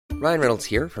Ryan Reynolds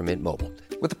here from Mint Mobile.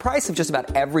 With the price of just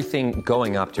about everything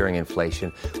going up during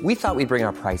inflation, we thought we'd bring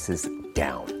our prices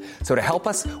down. So to help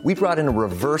us, we brought in a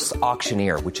reverse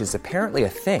auctioneer, which is apparently a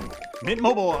thing. Mint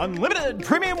Mobile Unlimited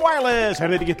Premium Wireless. How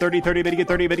to get 30, 30, bit to get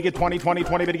 30, bit to get 20, 20,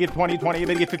 20, bit to get 20, 20,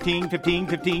 bit to get 15, 15,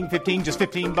 15, 15, just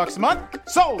 $15 a month?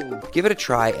 Sold! Give it a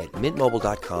try at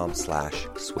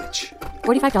mintmobile.com/switch.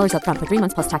 $45 up front for 3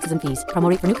 months plus taxes and fees. Promo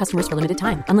rate for new customers for limited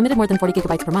time. Unlimited more than 40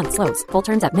 gigabytes per month. Slows full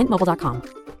terms at mintmobile.com.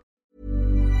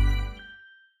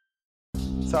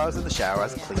 So I was in the shower, I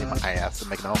was cleaning my ass and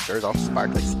making all shirts all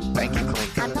sparkly. Thank you, clean.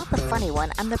 I'm not the funny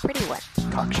one, I'm the pretty one.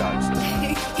 Cock shots.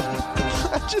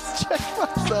 I just checked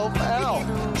myself out.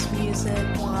 Candles, music,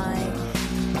 wine,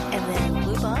 and then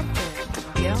lube up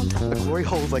and get on top. The glory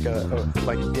hole's like a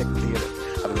dick theater.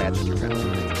 I've imagined your friend.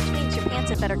 Which means your pants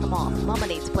had better come off. Mama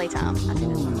needs playtime.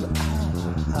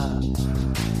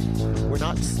 We're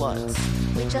not sluts.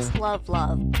 We just love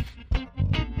love.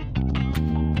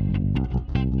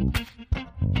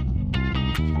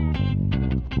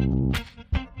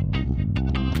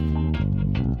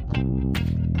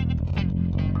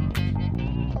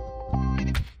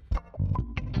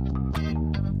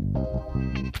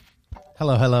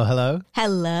 Hello, hello, hello.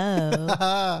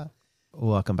 Hello.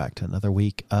 Welcome back to another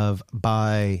week of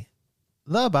By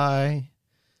the By.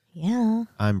 Yeah.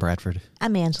 I'm Bradford.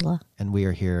 I'm Angela. And we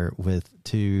are here with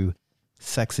two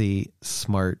sexy,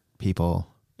 smart people.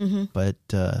 Mm-hmm. But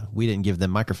we didn't give them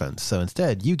microphones. So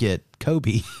instead, you get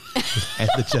Kobe and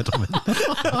the gentleman.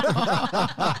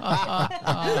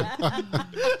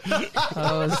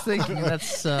 I was thinking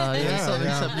that's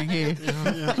something here.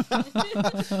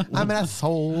 I'm an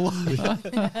asshole.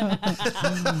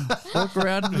 Walk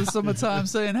around in the summertime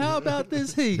saying, how about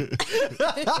this heat?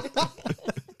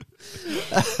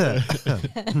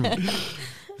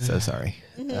 So sorry.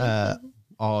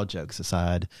 All jokes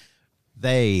aside,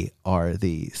 they are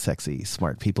the sexy,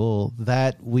 smart people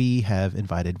that we have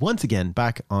invited once again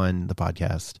back on the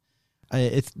podcast.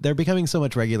 They're becoming so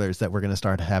much regulars that we're going to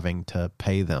start having to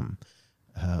pay them.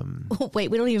 Wait,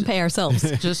 we don't even pay ourselves.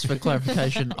 Just for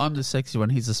clarification, I'm the sexy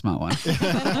one, he's the smart one.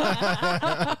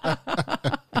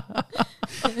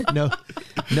 No,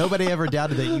 nobody ever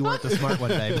doubted that you weren't the smart one,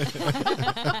 babe.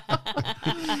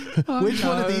 Which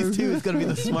one of these two is going to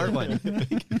be the smart one?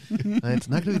 It's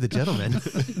not going to be the gentleman.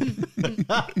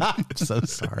 I'm so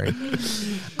sorry.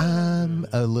 I'm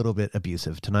a little bit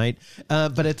abusive tonight,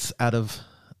 but it's out of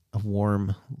a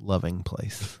warm, loving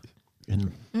place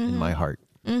in my heart.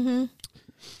 Mm-hmm.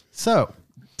 So,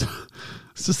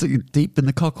 it's just like deep in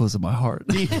the cockles of my heart.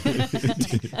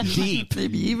 Deep.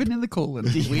 Maybe even in the colon.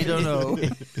 We don't know.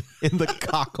 In the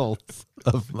cockles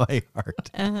of my heart.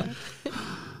 Uh-huh.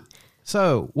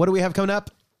 So, what do we have coming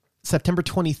up? September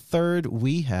 23rd,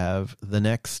 we have the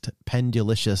next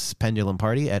Pendulicious Pendulum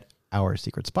Party at Our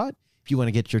Secret Spot. If you want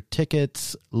to get your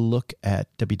tickets, look at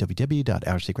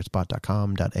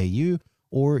www.oursecretspot.com.au,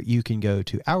 or you can go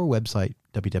to our website,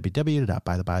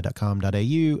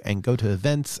 www.bytheby.com.au, and go to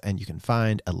events, and you can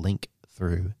find a link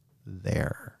through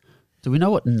there. Do we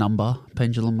know what number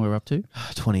pendulum we're up to?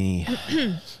 20.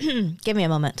 Give me a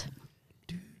moment.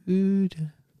 Okay,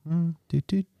 now I'm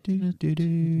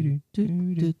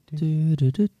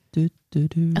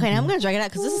going to drag it out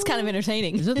because this is kind of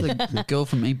entertaining. Is it the girl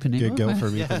from Ipanema? The girl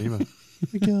from Ipanema.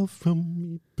 The girl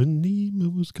from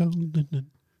Ipanema was calling.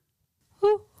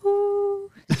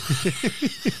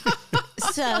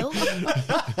 So,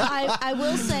 I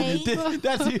will say...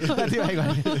 That's you. Hang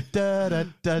on. Da, da,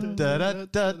 da, da, da,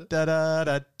 da,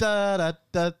 da, da,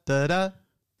 da, da, da.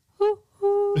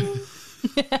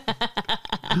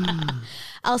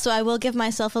 Also, I will give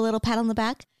myself a little pat on the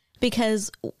back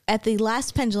because at the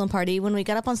last pendulum party, when we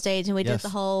got up on stage and we did the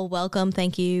whole welcome,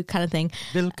 thank you kind of thing.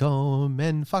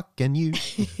 Willkommen fucking you.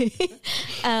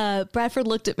 Bradford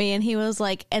looked at me and he was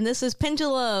like, and this is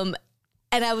pendulum.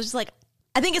 And I was just like,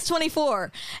 I think it's 24.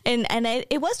 And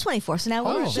it was 24. So now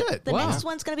the next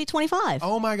one's going to be 25.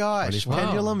 Oh my gosh. 25.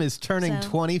 Pendulum is turning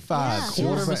 25. Yeah.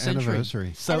 Quarter of an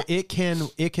anniversary. So it can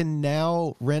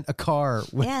now rent a car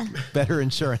with better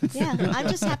insurance. Yeah. I'm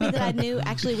just happy that I knew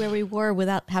actually where we were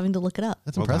without having to look it up.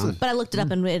 That's impressive. But I looked it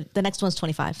up and the next one's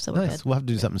 25. So we're good. We'll have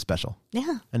to do something special.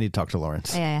 Yeah. I need to talk to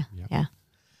Lawrence. Yeah.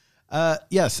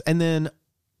 Yes. And then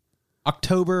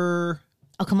October...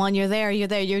 Oh, come on. You're there.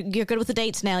 You're good with the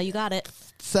dates now. You got it.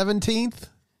 17th,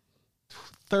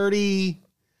 30,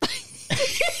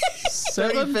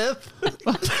 35th, the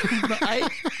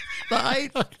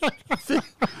 8th,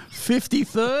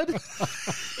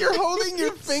 53rd. You're holding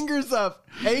your fingers up.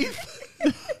 8th.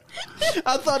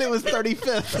 I thought it was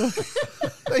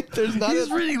 35th. Like, there's not.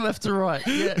 He's reading left to right.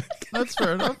 Yeah, that's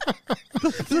fair enough.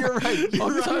 You're right.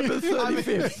 October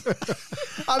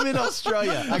 35th. I'm in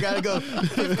Australia. I gotta go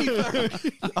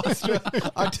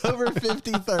 53rd. October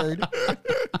 53rd.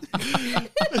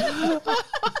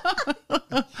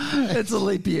 It's a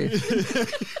leap year.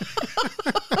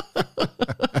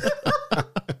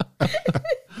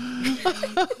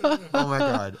 Oh my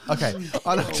God. Okay.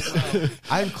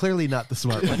 I'm clearly not the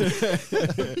smart one.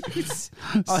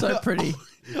 So pretty.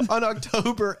 On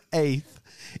October 8th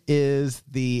is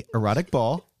the erotic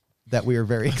ball that we are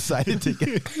very excited to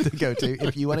go to.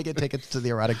 If you want to get tickets to the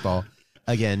erotic ball,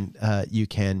 again, you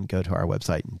can go to our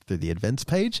website through the events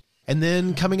page. And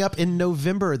then coming up in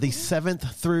November, the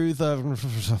 7th through the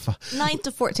 9th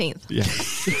to 14th. Yeah.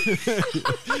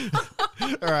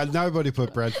 All right, nobody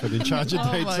put Bradford in charge of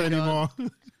dates anymore.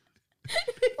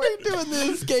 We're doing the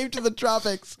Escape to the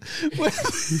Tropics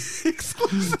with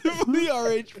exclusively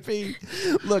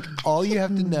RHP. Look, all you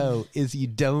have to know is you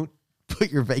don't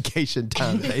put your vacation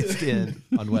time based in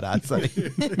on what I say.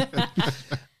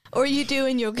 Or you do,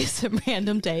 and you'll get some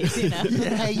random days, you know.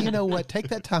 Hey, you know what? Take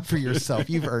that time for yourself.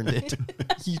 You've earned it.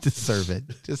 You deserve it.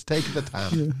 Just take the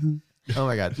time. Oh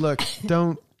my God. Look,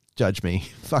 don't judge me.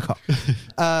 Fuck off.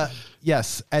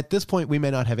 Yes, at this point we may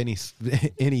not have any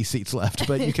seats left,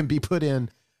 but you can be put in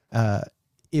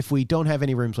if we don't have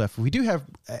any rooms left. We do have,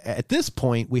 at this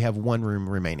point, we have one room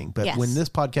remaining. But Yes. when this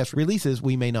podcast releases,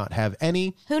 we may not have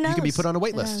any. Who knows? You can be put on a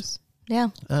wait Who list.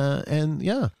 knows? Yeah. And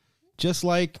yeah, just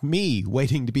like me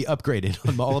waiting to be upgraded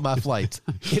on all of my flights.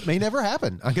 It may never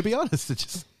happen. I could be honest. It's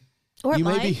just, Or it you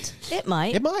may might. be- It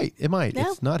might. It might.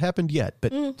 Yeah. It's not happened yet,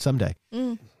 but someday.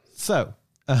 So,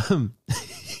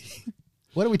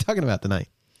 what are we talking about tonight?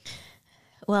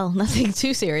 Well, nothing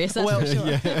too serious, that's for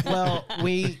sure. Well,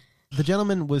 the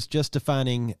gentleman was just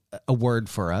defining a word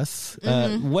for us.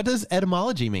 What does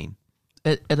etymology mean?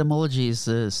 Etymology is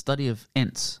the study of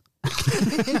ents.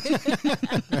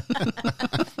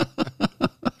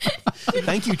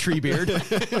 Thank you, Treebeard.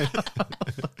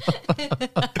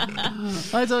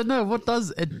 I don't know. What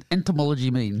does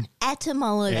entomology mean?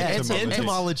 Etymology.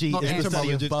 Etymology Not is the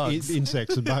study of bugs.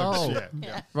 Insects and bugs. Oh.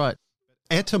 Yeah. Right.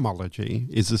 Etymology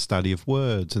is the study of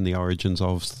words and the origins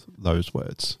of those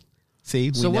words.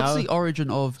 See, So what's the origin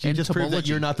of You just proved that entomology?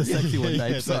 you're not the sexy one,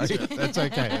 Dave. Sorry. That's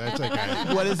okay. That's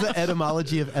okay. What is the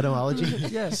etymology of etymology?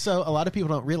 Yeah. So a lot of people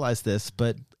don't realize this,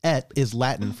 but et is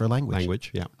Latin for language. Language,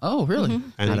 yeah. Oh, really?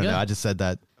 And I don't know. I just said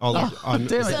that. I'm-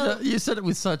 Damn it. So- You said it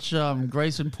with such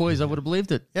grace and poise. I would have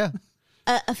believed it. Yeah.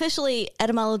 Officially,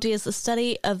 etymology is the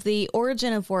study of the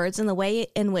origin of words and the way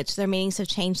in which their meanings have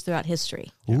changed throughout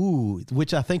history. Ooh,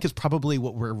 which I think is probably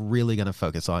what we're really going to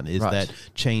focus on is Right. that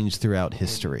change throughout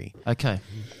history. Okay.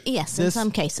 Yes, in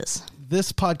some cases.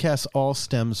 This podcast all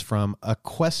stems from a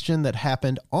question that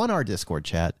happened on our Discord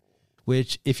chat,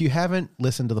 which if you haven't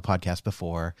listened to the podcast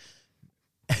before,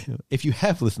 if you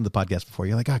have listened to the podcast before,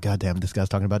 you're like, oh, goddamn, this guy's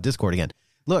talking about Discord again.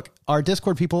 Look, our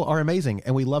Discord people are amazing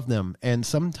and we love them. And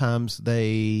sometimes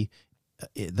they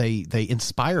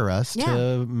inspire us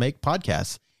to make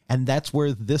podcasts. And that's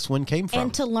where this one came from.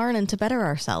 And to learn and to better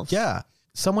ourselves. Yeah.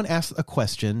 Someone asked a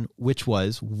question, which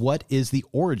was, what is the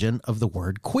origin of the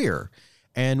word queer?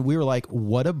 And we were like,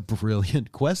 what a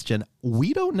brilliant question.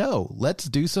 We don't know. Let's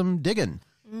do some digging.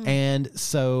 And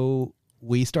so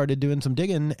we started doing some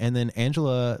digging. And then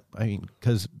Angela,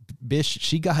 because Bish,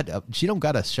 she don't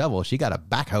got a shovel. She got a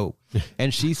backhoe.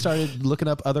 And she started looking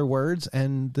up other words.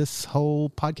 And this whole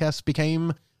podcast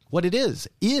became what it is.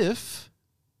 If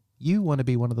you want to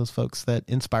be one of those folks that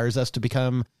inspires us to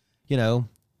become,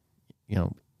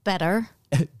 Better.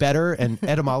 better and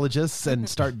etymologists and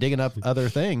start digging up other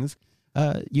things,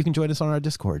 you can join us on our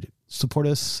Discord. Support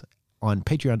us on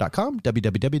patreon.com,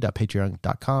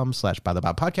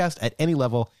 www.patreon.com/bythebybpodcast at any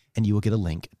level, and you will get a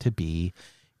link to be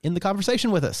in the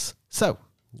conversation with us. So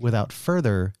without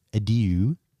further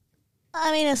ado,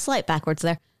 I mean, a slight backwards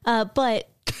there. But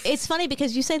it's funny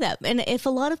because you say that. And if a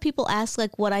lot of people ask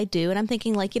like what I do, and I'm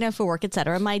thinking like, for work,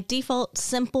 etc., my default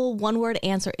simple one-word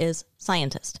answer is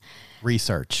scientist.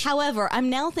 research. However, I'm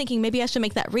now thinking maybe I should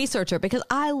make that researcher because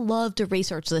I love to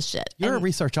research this shit. You're And- a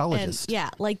researchologist. and, yeah,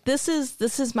 like this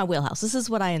is my wheelhouse. This is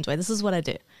what I enjoy. This is what I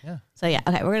do. Yeah. So yeah,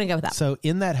 okay, we're gonna go with that. So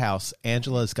in that house,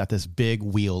 Angela's got this big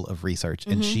wheel of research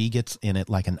and she gets in it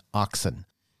like an oxen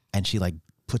and she like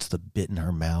puts the bit in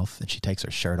her mouth and she takes her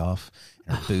shirt off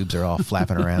and her boobs are all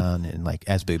flapping around and like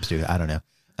as boobs do. I don't know.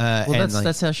 Well, and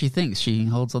that's how she thinks. She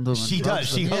holds onto them. and she does. rubs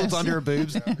She them. holds Yes. onto her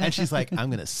boobs and she's like,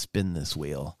 I'm going to spin this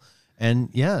wheel. And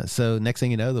yeah, so next thing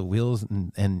you know, the wheels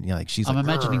and like she's I'm like,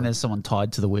 imagining "Grr." there's someone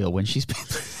tied to the wheel when she's.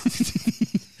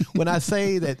 when I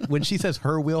say that, when she says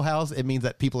her wheelhouse, it means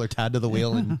that people are tied to the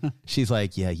wheel, and she's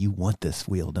like, "Yeah, you want this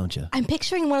wheel, don't you?" I'm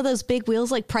picturing one of those big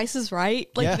wheels, like Price is Right,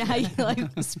 like Yeah. you know how you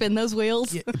like spin those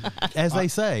wheels. As they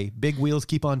say, big wheels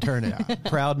keep on turning.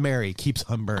 Proud Mary keeps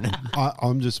on burning.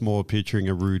 I'm just more picturing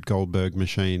a Rube Goldberg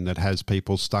machine that has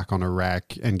people stuck on a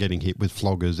rack and getting hit with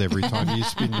floggers every time you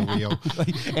spin the wheel.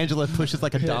 Like, Angela pushes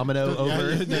like a domino over,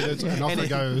 and off it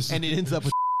goes. and it ends up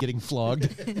with getting flogged.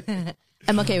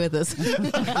 I'm okay with this.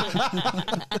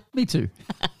 Me too.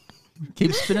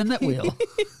 Keep spinning that wheel.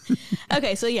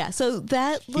 Okay, so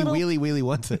that He little wheelie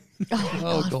wants it.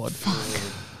 Oh, God.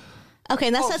 okay,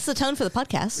 and that sets the tone for the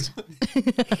podcast.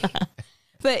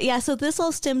 But yeah, so this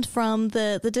all stemmed from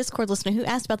the Discord listener who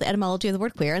asked about the etymology of the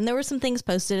word queer, and there were some things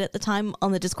posted at the time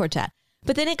on the Discord chat.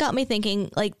 But then it got me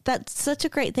thinking, like, that's such a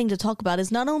great thing to talk about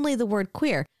is not only the word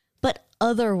queer, but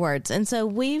other words. And so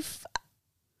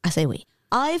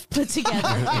I've put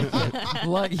together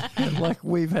like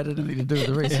we've had anything to do with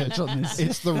the research on this.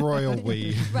 It's the royal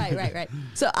we. Right.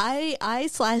 So I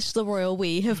 / the royal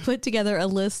we have put together a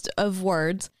list of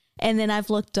words, and then I've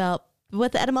looked up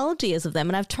what the etymology is of them,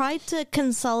 and I've tried to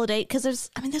consolidate because there's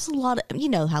a lot of, you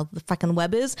know how the fucking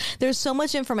web is. There's so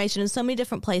much information in so many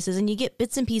different places, and you get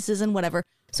bits and pieces and whatever.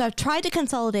 So I've tried to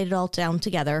consolidate it all down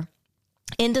together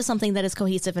into something that is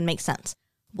cohesive and makes sense.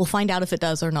 We'll find out if it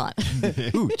does or not.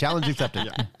 Ooh, challenge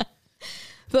accepted.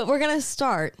 But we're gonna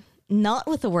start not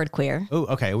with the word queer. Oh,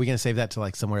 okay. Are we going to save that to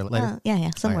like somewhere later?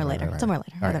 Somewhere All right, later. all right. Somewhere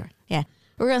later. All Whatever. right. Yeah.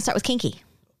 We're gonna start with kinky.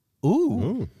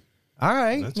 Ooh. All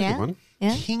right. That's a Yeah. good one.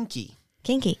 Yeah. Kinky.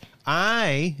 Kinky.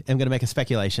 I am going to make a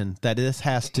speculation that this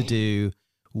has to do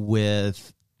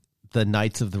with the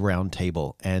Knights of the Round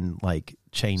Table and like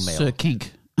chainmail. Sir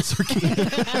Kink. Sir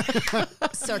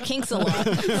Kinks-a-lot.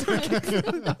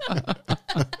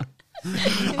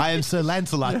 I am Sir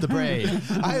Lancelot the Brave.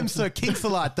 I am Sir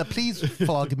Kinks-a-lot. Please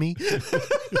flog me.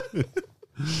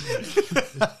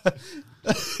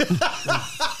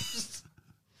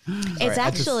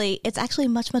 It's actually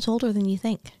much older than you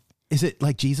think. Is it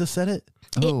like Jesus said it?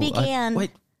 It began.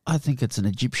 Wait, I think it's an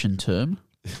Egyptian term.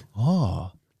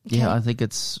 Oh. Yeah, I think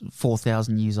it's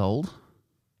 4,000 years old.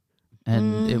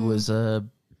 And it was a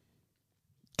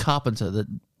carpenter that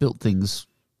built things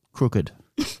crooked.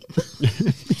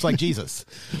 It's like Jesus.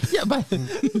 Yeah, but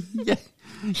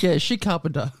yeah, shit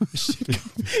carpenter.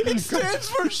 It stands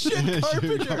for shit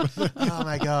carpenter. Oh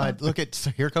my God! Look at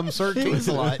here comes Sir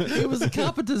Kinks-a-lot. He was a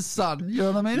carpenter's son. You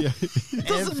know what I mean? It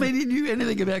doesn't mean he knew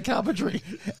anything about carpentry.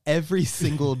 Every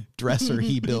single dresser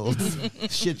he builds,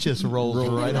 shit just rolls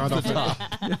right off the top.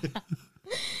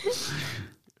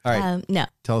 All right, No,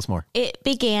 tell us more. it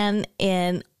began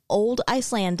in Old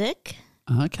Icelandic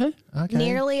Okay. Okay.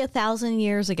 nearly 1,000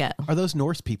 years ago. Are those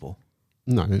Norse people?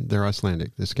 No, they're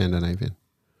Icelandic. They're Scandinavian.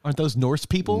 Aren't those Norse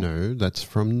people? No, that's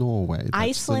from Norway. That's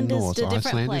Iceland the is Norse. a different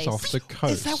Iceland place. is off the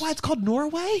coast. Is that why it's called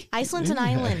Norway? Iceland's an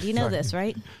island. You know this,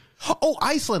 right? Oh,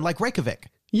 Iceland, like Reykjavik.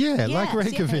 Yeah, Yes, like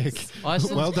Reykjavik. yes.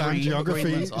 Iceland's Well done, green, geography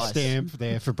Greenland's ice. stamp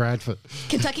there for Bradford.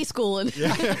 Kentucky schooling.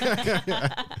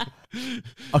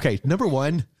 Okay, number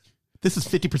one, this is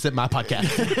 50% my podcast.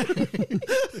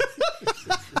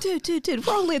 Dude,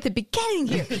 we're only at the beginning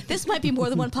here. This might be more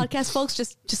than one podcast, folks.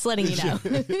 Just letting you know.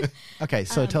 Okay,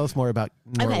 so tell us more about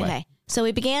Norway. Okay. So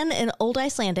we began in Old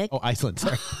Icelandic. Oh, Iceland,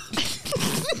 sorry.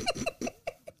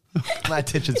 My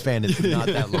attention span is not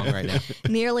that long right now.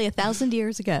 Nearly 1,000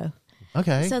 years ago.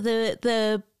 Okay. So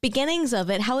the beginnings of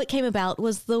it, how it came about,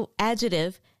 was the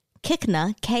adjective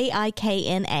kikna,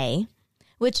 Kikna,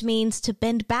 which means to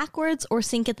bend backwards or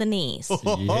sink at the knees.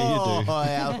 Oh,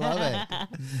 yeah, I love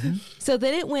it. So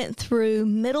then it went through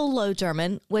Middle Low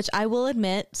German, which I will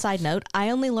admit, side note, I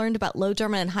only learned about Low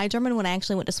German and High German when I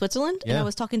actually went to Switzerland. And Yeah. I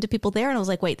was talking to people there and I was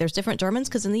like, wait, there's different Germans?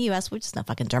 Because in the U.S., we're just not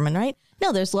fucking German, right?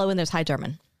 No, there's Low and there's High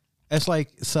German. It's like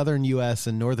Southern U.S.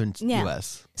 and Northern Yeah.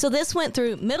 U.S. So this went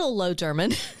through Middle Low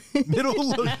German.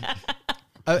 Middle.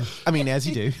 I mean, as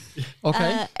you do.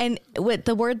 Okay. And what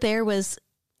the word there was,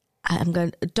 I'm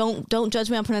going to, don't judge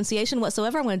me on pronunciation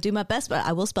whatsoever. I'm going to do my best, but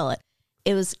I will spell it.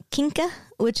 It was kinke,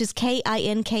 which is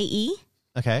Kinke,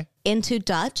 Okay. into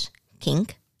Dutch,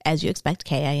 kink, as you expect,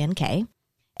 Kink.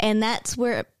 And that's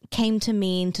where it came to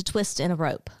mean to twist in a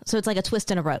rope. So it's like a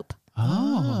twist in a rope.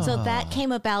 Oh. So that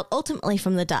came about ultimately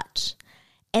from the Dutch.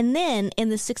 And then in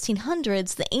the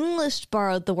 1600s, the English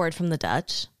borrowed the word from the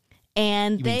Dutch.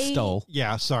 And You they mean stole.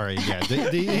 Yeah, sorry. Yeah,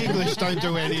 the English don't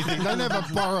do anything. They never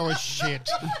borrow a shit.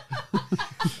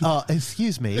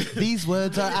 Excuse me. These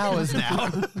words are ours now.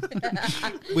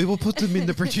 We will put them in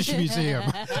the British Museum.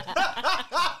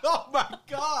 Oh, my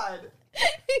God.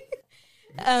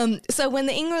 So when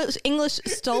the English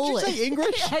stole it, say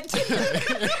English? Yeah,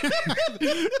 I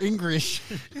did. English.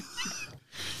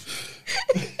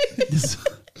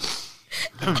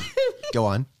 Go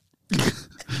on.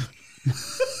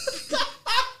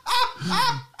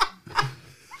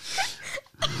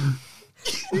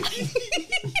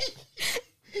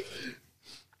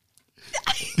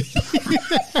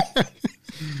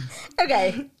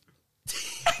 Okay.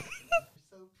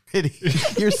 Pretty.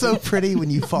 You're so pretty when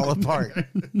you fall apart.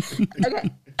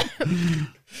 Okay.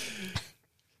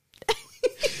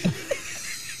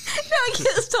 No, I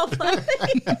can't stop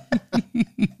laughing.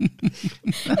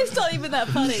 It's not even that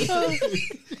funny.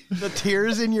 The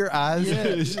tears in your eyes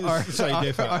Say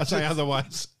different. I say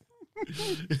otherwise.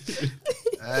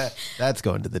 that's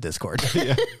going to the Discord.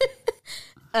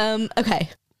 Okay.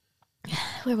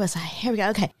 Where was I? Here we go.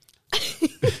 Okay.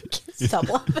 Stop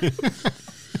laughing.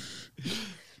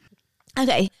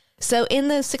 Okay. So in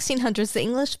the 1600s, the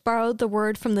English borrowed the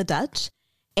word from the Dutch.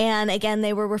 And again,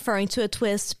 they were referring to a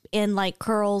twist in like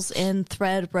curls in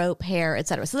thread, rope, hair,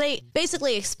 etc. So they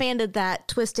basically expanded that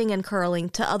twisting and curling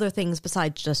to other things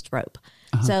besides just rope.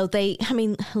 So they,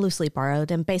 loosely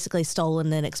borrowed and basically stole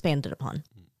and then expanded upon.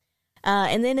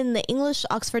 And then in the English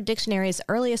Oxford Dictionary's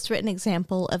earliest written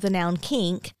example of the noun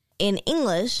kink, in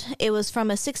English, it was from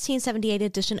a 1678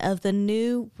 edition of the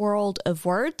New World of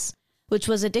Words, which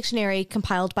was a dictionary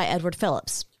compiled by Edward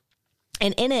Phillips.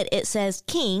 And in it, it says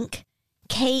kink,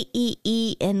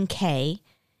 K-E-E-N-K,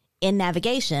 in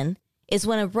navigation, is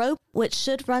when a rope which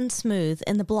should run smooth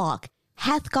in the block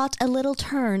hath got a little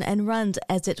turn and runs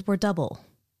as it were double.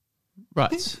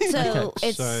 Right. So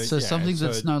it's So something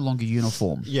that's no longer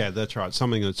uniform. Yeah, that's right.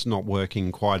 Something that's not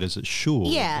working quite as it should.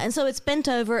 yeah, and so it's bent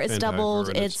over, it's Bent doubled,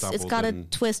 over and it's doubled got a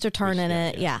and twist or turn in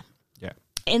it. Yeah. Yeah.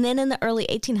 And then in the early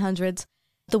 1800s,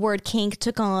 the word kink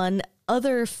took on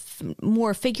other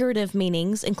more figurative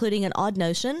meanings, including an odd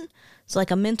notion, so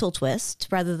like a mental twist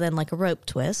rather than like a rope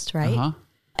twist, right? Uh-huh.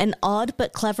 An odd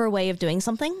but clever way of doing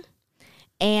something.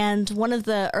 And one of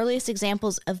the earliest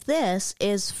examples of this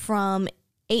is from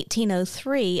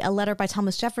 1803, a letter by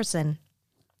Thomas Jefferson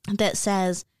that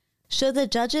says, should the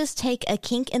judges take a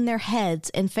kink in their heads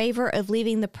in favor of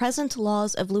leaving the present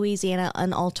laws of Louisiana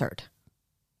unaltered?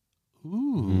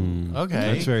 Ooh,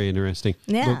 okay. That's very interesting.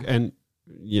 Yeah. Look, and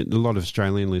a lot of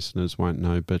Australian listeners won't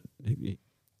know, but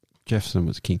Jefferson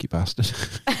was a kinky bastard.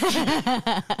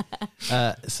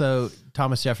 So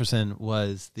Thomas Jefferson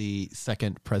was the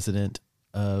second president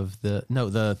of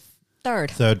the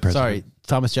Third. Third president. Sorry,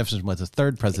 Thomas Jefferson was the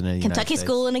third president of the Kentucky United States.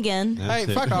 schooling again. Hey, That's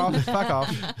it. fuck off, fuck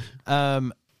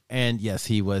off. And yes,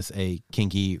 he was a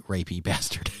kinky, rapey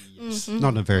bastard.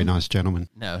 Not a very nice gentleman.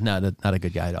 No, not a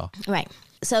good guy at all. Right.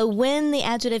 So when the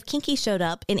adjective kinky showed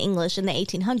up in English in the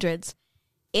 1800s,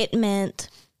 it meant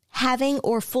having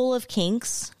or full of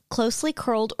kinks, closely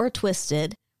curled or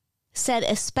twisted, said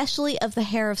especially of the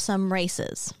hair of some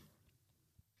races.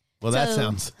 Well, that So-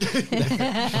 sounds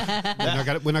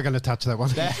We're not going to touch that one.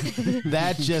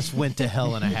 that just went to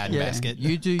hell in a handbasket.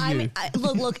 You do you. I mean,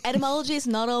 look, etymology is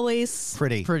not always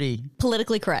Pretty. Pretty.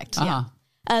 politically correct. Uh-huh.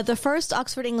 Yeah. The first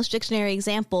Oxford English Dictionary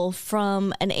example from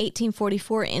an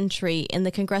 1844 entry in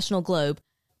the Congressional Globe,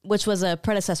 which was a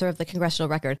predecessor of the Congressional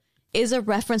Record, is a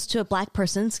reference to a black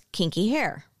person's kinky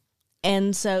hair.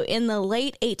 And so in the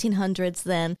late 1800s,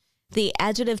 then, the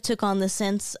adjective took on the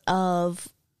sense of,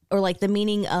 or like the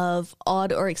meaning of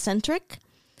odd or eccentric.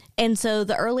 And so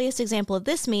the earliest example of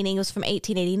this meaning was from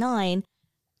 1889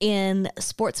 in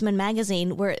Sportsman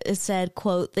magazine, where it said,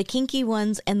 quote, the kinky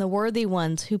ones and the worthy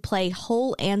ones who play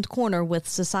hole and corner with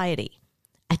society.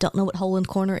 I don't know what hole and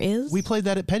corner is. We played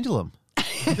that at Pendulum.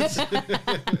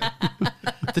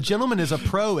 The gentleman is a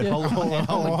pro at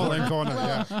hole and corner.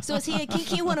 Yeah. So is he a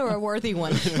kinky one or a worthy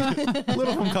one? A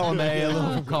little from column A, a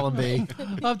little from column B.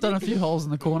 I've done a few holes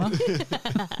in the corner.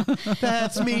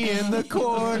 That's me in the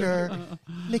corner,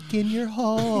 licking your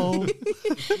hole.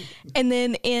 And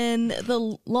then in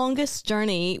The Longest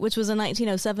Journey, which was a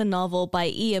 1907 novel by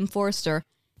E.M. Forster,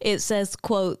 it says,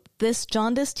 quote, this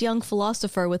jaundiced young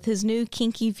philosopher with his new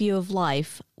kinky view of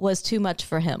life was too much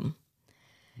for him.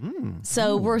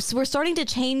 So we're starting to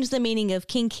change the meaning of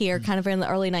kink here kind of in the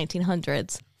early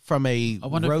 1900s. From a I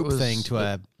wonder if rope it was- thing to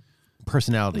a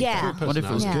personality. Yeah. I wonder if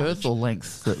it was Yeah. girth or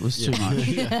length that was too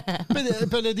much.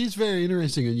 But it is very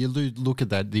interesting, and you look at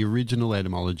that. The original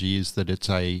etymology is that it's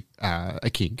a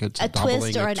kink, it's A doubling,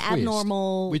 twist or a an twist,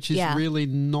 abnormal- which is yeah. really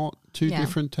not too Yeah.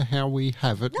 different to how we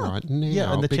have it right now.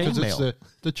 Yeah, and the because it's chainmail.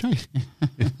 the chain.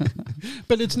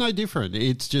 But it's no different.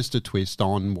 It's just a twist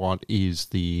on what is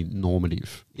the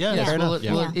normative. Yeah, Yeah. fair Well,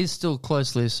 enough. it is still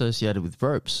closely associated with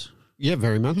ropes. Yeah,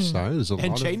 very much so. There's a And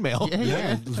lot chainmail. of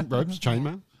yeah, ropes,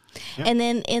 chainmail. And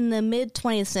then in the mid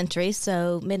 20th century,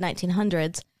 so mid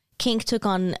 1900s, kink took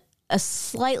on a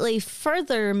slightly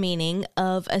further meaning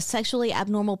of a sexually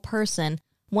abnormal person,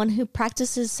 one who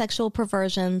practices sexual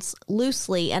perversions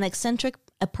loosely and eccentric,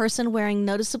 a person wearing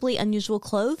noticeably unusual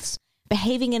clothes,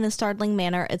 behaving in a startling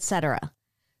manner, etc.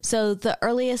 So the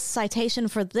earliest citation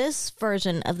for this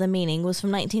version of the meaning was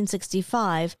from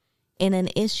 1965 in an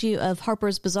issue of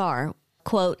Harper's Bazaar.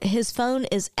 Quote, his phone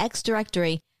is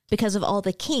X-directory because of all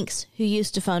the kinks who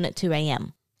used to phone at 2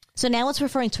 a.m. So now it's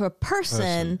referring to a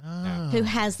person who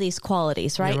has these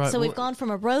qualities, right? Yeah, right. So we've Well, gone from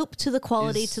a rope to the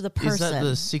quality to the person. Is that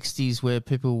the 60s where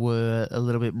people were a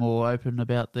little bit more open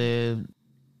about their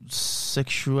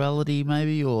sexuality,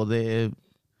 maybe, or their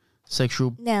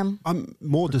sexual? Yeah.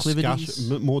 More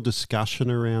Proclivities?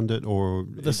 discussion around it, or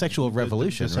The sexual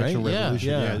revolution, the sexual right? Yeah. revolution.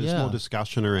 Yeah. There's more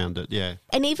discussion around it. Yeah.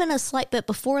 And even a slight bit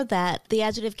before that, the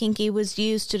adjective kinky was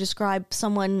used to describe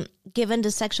someone given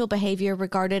to sexual behavior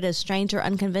regarded as strange or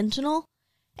unconventional.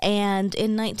 And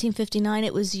in 1959,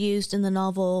 it was used in the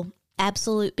novel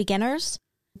Absolute Beginners.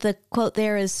 The quote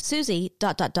there is Susie ...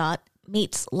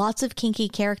 meets lots of kinky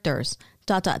characters ...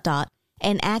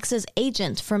 and acts as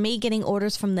agent for me getting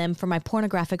orders from them for my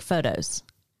pornographic photos.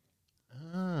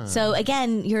 So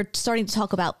again, you're starting to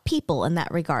talk about people in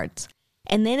that regards.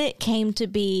 And then it came to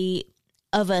be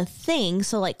of a thing,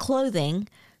 so like clothing,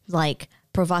 like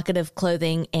provocative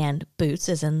clothing and boots,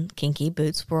 as in kinky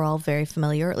boots. We're all very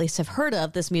familiar, or at least have heard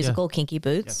of this musical Kinky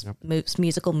Boots,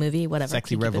 musical movie, whatever.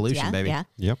 Sexy Kinky Boots, Revolution, yeah, baby. Yeah.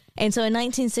 Yep. And so in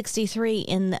 1963,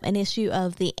 in an issue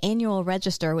of the Annual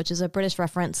Register, which is a British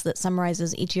reference that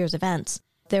summarizes each year's events,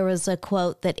 there was a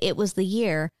quote that it was the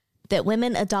year that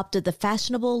women adopted the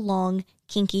fashionable long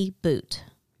kinky boot.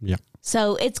 Yep.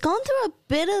 So it's gone through a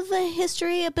bit of a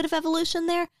history, a bit of evolution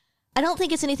there. I don't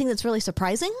think it's anything that's really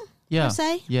surprising, Yeah. per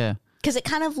se, Yeah. because it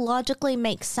kind of logically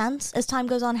makes sense as time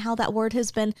goes on how that word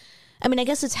has been. I mean, I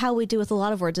guess it's how we do with a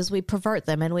lot of words is we pervert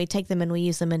them and we take them and we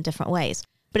use them in different ways.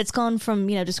 But it's gone from,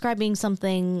 describing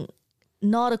something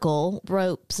nautical,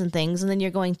 ropes and things, and then you're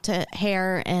going to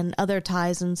hair and other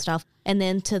ties and stuff, and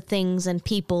then to things and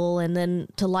people, and then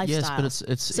to lifestyle. Yes,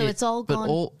 but it's all but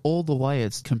gone. all the way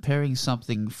it's comparing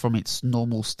something from its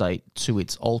normal state to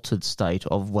its altered state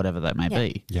of whatever that may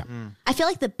be. Yeah. I feel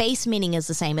like the base meaning is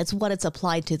the same. It's what it's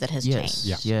applied to that has Yes.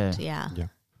 changed. Yeah. Yeah. Yeah.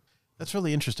 That's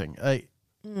really interesting. I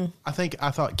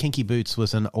thought Kinky Boots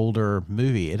was an older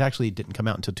movie. It actually didn't come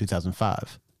out until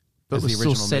 200005. But it was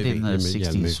still set in the Yeah,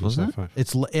 60s, movie wasn't it?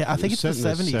 so far. I think it's the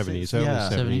 70s. 70s, early Yeah.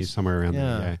 70s, somewhere around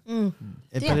there. Yeah. Yeah, But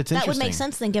it's that interesting. would make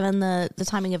sense then, given the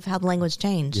timing of how the language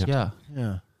changed. Yeah.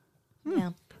 Yeah. Yeah.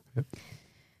 Yeah.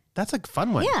 That's a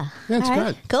fun one. Yeah. Yeah, it's All right.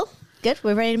 great. Cool. Good.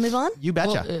 We're ready to move on? You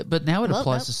betcha. Well, but now it Well,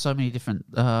 applies well. to so many different.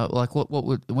 Like what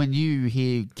would when you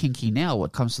hear kinky now,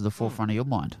 what comes to the forefront of your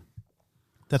mind?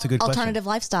 That's a good Alternative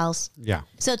lifestyles. Yeah.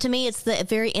 So to me, it's the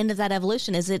very end of that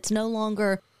evolution. Is it's no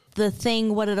longer the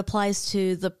thing, what it applies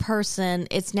to the person.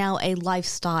 It's now a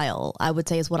lifestyle, I would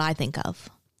say, is what I think of.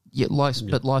 Yeah,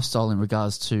 but lifestyle in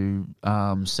regards to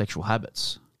sexual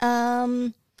habits.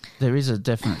 There is a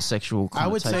definite sexual I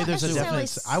would say connotation. there's a necessarily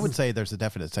definite. I would say there's a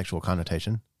definite sexual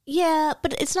connotation. Yeah,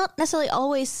 but it's not necessarily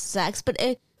always sex, but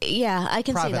I can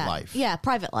see Private that. life. Yeah,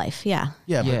 private life. Yeah.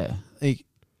 Yeah. Yeah. But I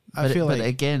But, feel but like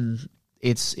again,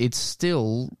 it's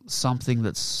still something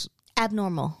that's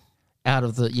Abnormal. out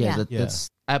of the Yeah. that's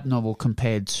abnormal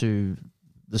compared to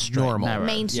the straight Normal. narrow.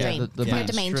 Mainstream. Yeah, the Compared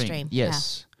to mainstream.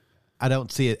 Yes. I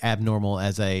don't see it abnormal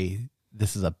as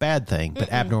this is a bad thing,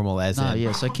 but abnormal as No, in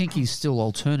yeah. So kinky's still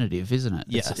alternative, isn't it?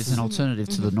 Yes. It's an alternative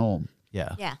to the norm.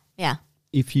 yeah. Yeah. Yeah.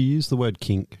 If you use the word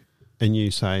kink and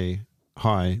you say,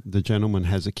 "Hi, the gentleman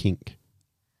has a kink,"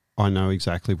 I know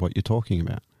exactly what you're talking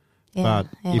about. Yeah. But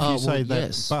yeah. if you Oh, say well, that,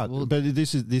 yes. but Well-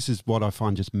 this is what I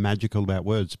find just magical about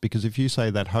words, because if you say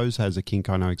that hose has a kink,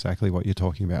 I know exactly what you're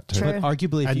talking about too. True. But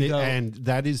arguably, if And, you go, and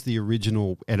that is the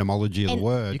original etymology of the And-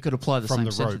 word. You could apply the from same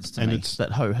the sentence rope, to and me. it's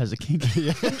That hoe has a kink. And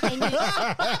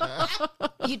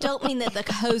you don't mean that the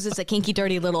hose is a kinky,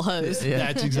 dirty little hose.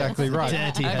 that's exactly right.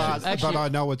 Dirty hose. But I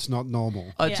know it's not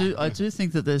normal. I do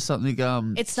think that there's something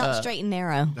It's not straight and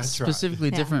narrow. That's right. specifically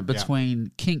Yeah. different Yeah.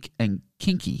 between kink and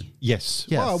kinky. Yes.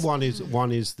 Yes. Well, one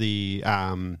is the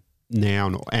noun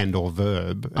and or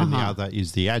verb, and the other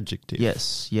is the adjective.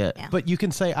 Yes, yeah. Yeah. but you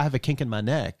can say I have a kink in my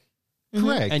neck,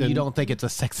 Correct. and you don't think it's a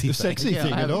sexy the thing. sexy Yeah,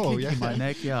 thing I have at a all. kink Yeah. in my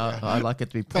neck. Yeah, I like it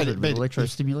to be prodded but with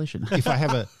electrostimulation. if I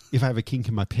have a kink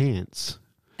in my pants,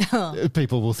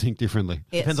 people will think differently.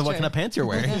 Depends on what kind of pants you're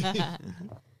wearing,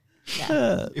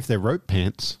 If they're rope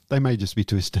pants, they may just be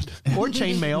twisted. or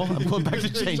chainmail. I'm going back to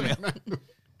chainmail.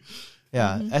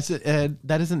 Yeah,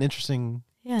 that is an interesting.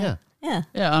 Yeah. Yeah,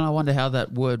 and I wonder how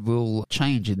that word will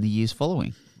change in the years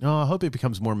following. Oh, I hope it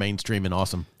becomes more mainstream and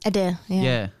awesome. I do.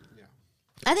 Yeah.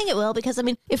 I think it will because, I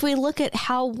mean, if we look at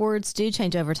how words do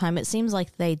change over time, it seems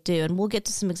like they do. And we'll get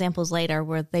to some examples later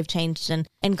where they've changed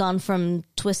and gone from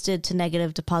twisted to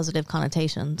negative to positive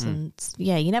connotations. And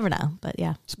yeah, you never know. But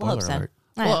yeah, we'll hope so. alert.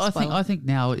 All right, Well, spoiler. I think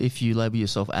now if you label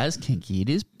yourself as kinky, it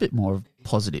is a bit more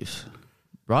positive,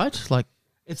 right? Like,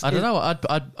 I don't know.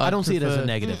 I don't see it as a prefer-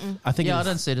 negative. I think. I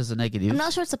don't see it as a negative. I'm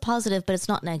not sure it's a positive, but it's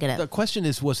not negative. The question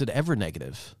is, was it ever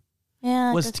negative?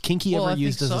 Yeah, Was that's- kinky Well, ever I think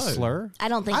used as a so. slur? I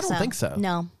don't think so. I don't think so.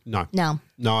 No. No. No.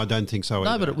 I don't think so. No,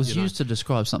 either, but it was you know. used to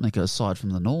describe something aside from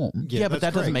the norm. Yeah, but that's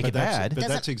that doesn't correct, make it but that's- bad. But Doesn't-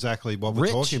 that's exactly what we're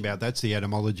Rich. talking about. That's the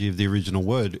etymology of the original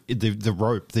word. The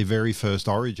rope, the very first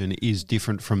origin, is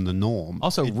different from the norm.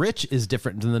 Also, rich is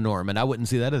different than the norm, and I wouldn't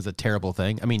see that as a terrible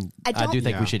thing. I mean, I don't- do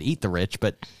think we Yeah. should eat the rich,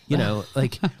 but you know,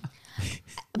 like,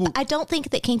 I don't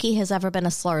think that kinky has ever been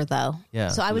a slur, though. Yeah.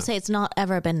 So I would say it's not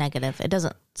ever been negative. It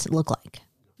doesn't look like.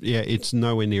 Yeah, it's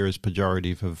nowhere near as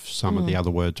pejorative of some of the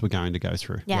other words we're going to go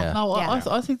through. Yeah. Yeah. No, Yeah.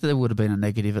 I think there would have been a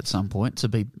negative at some point to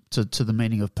the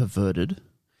meaning of perverted.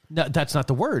 no, that's not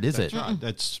the word, is it? That's right.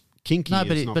 That's kinky. No,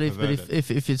 but is not if perverted.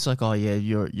 if it's like, oh yeah,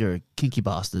 you're a kinky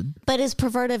bastard. But is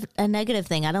perverted a negative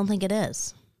thing? I don't think it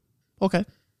is. Okay.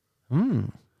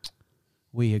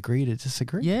 We agree to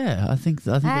disagree. Yeah, I think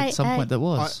at some point that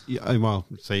was.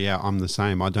 I'm the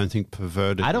same. I don't think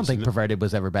perverted. I don't think is perverted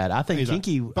was ever bad. I think Either.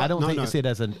 kinky. But I don't no, think no. you see it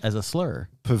as a slur.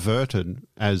 perverted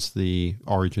as the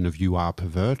origin of you are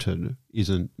perverted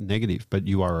isn't negative, but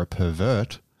you are a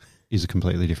pervert is a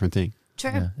completely different thing.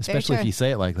 True. Especially if you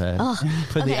say it like that.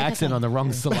 Put the okay, accent okay. on the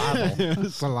wrong syllable.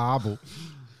 Syllable.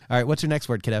 All right, what's your next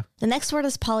word, kiddo? The next word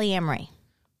is polyamory.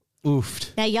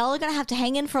 Oofed. Now, y'all are going to have to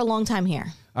hang in for a long time here.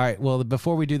 All right, well,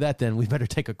 before we do that, then we better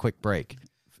take a quick break.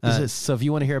 So if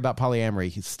you want to hear about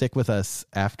polyamory, stick with us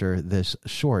after this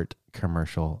short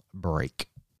commercial break.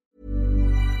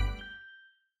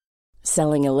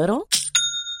 Selling a little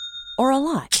or a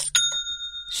lot?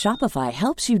 Shopify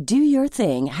helps you do your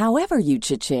thing however you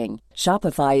cha-ching.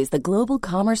 Shopify is the global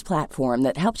commerce platform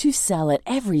that helps you sell at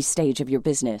every stage of your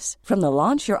business. From the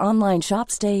launch your online shop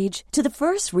stage to the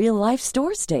first real-life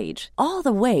store stage, all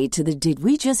the way to the did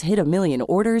we just hit a million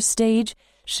orders stage.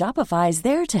 Shopify's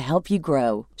there to help you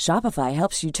grow. Shopify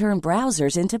helps you turn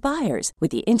browsers into buyers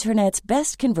with the internet's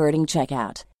best converting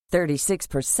checkout.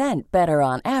 36% better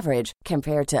on average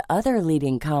compared to other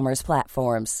leading commerce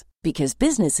platforms. Because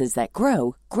businesses that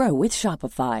grow, grow with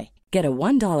Shopify. Get a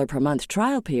 $1 per month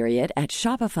trial period at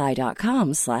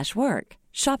shopify.com/work.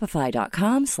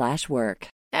 Shopify.com/work.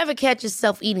 Ever catch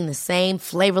yourself eating the same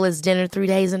flavorless dinner 3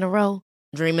 days in a row?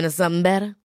 Dreaming of something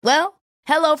better? Well,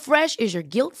 HelloFresh is your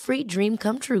guilt-free dream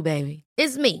come true, baby.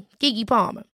 It's me, Keke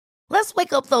Palmer. Let's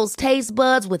wake up those taste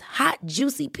buds with hot,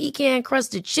 juicy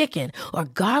pecan-crusted chicken or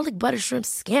garlic butter shrimp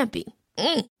scampi.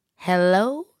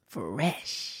 Hello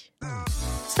Fresh.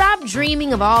 Stop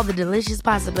dreaming of all the delicious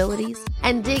possibilities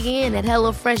and dig in at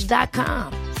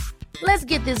HelloFresh.com. Let's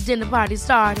get this dinner party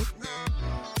started.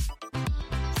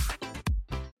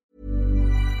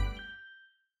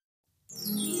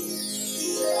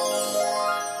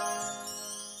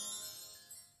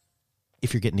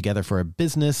 If you're getting together for a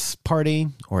business party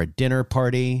or a dinner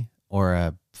party or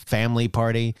a family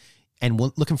party and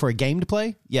looking for a game to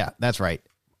play, yeah, that's right.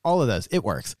 All of those, it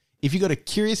works. If you go to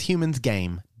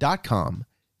CuriousHumansGame.com,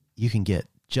 you can get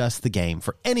just the game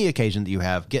for any occasion that you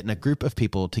have, getting a group of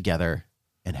people together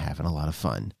and having a lot of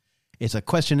fun. It's a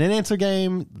question and answer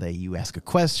game. You ask a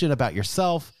question about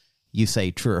yourself, you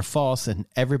say true or false, and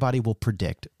everybody will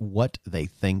predict what they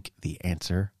think the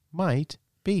answer might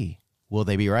be. Will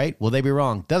they be right? Will they be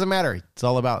wrong? Doesn't matter. It's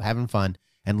all about having fun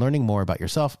and learning more about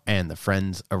yourself and the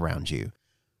friends around you.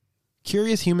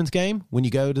 Curious Humans Game, when you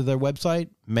go to their website,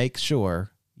 make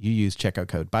sure you use checkout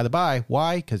code. By the by,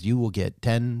 why? Because you will get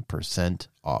 10%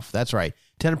 off. That's right.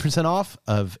 10% off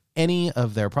of any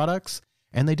of their products,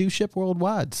 and they do ship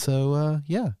worldwide. So,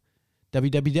 yeah.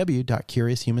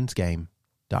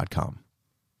 www.curioushumansgame.com.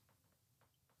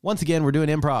 Once again, we're doing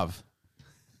improv.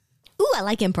 Ooh, I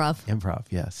like improv. Improv,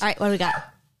 yes. All right, what do we got?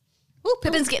 Ooh,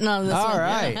 Pippin's getting on this one. All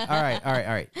right.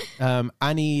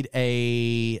 I need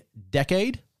a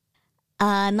decade.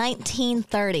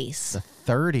 1930s. The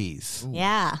 30s.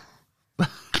 Yeah.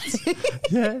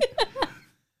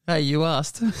 Hey, you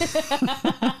asked. It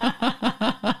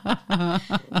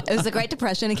was the Great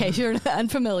Depression, in case you're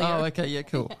unfamiliar. Oh, okay. Yeah,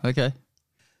 cool. Okay.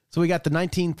 So we got the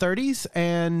 1930s,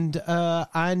 and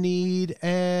I need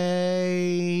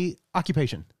a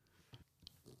occupation.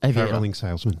 Aviator. Traveling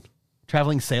salesman.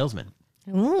 Traveling salesman.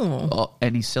 Oh,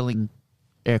 and he's selling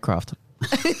Aircraft.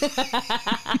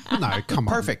 No, come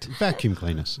on. Perfect. Vacuum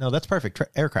cleaners. No, that's perfect.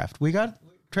 Aircraft. We got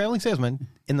traveling salesman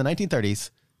in the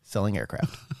 1930s selling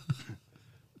aircraft.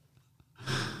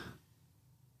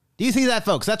 Do you see that,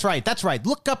 folks? That's right. That's right.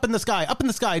 Look up in the sky. Up in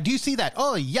the sky. Do you see that?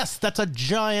 Oh, yes. That's a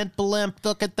giant blimp.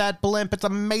 Look at that blimp. It's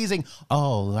amazing.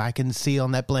 Oh, I can see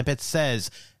on that blimp. It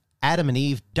says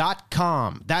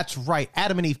adamandeve.com. That's right.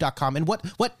 adamandeve.com. And what?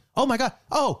 Oh, my God.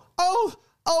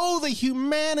 Oh, the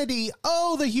humanity.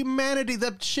 Oh, the humanity.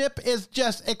 The ship is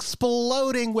just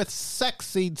exploding with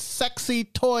sexy, sexy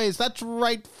toys. That's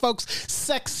right, folks.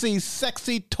 Sexy,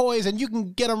 sexy toys. And you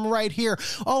can get them right here.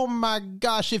 Oh, my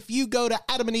gosh. If you go to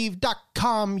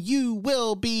adamandeve.com, you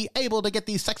will be able to get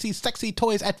these sexy, sexy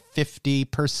toys at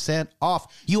 50%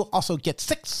 off. You'll also get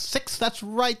six, that's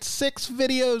right, 6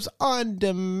 videos on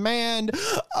demand.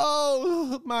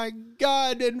 Oh, my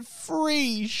God. And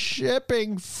free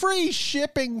shipping,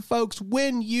 folks,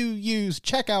 when you use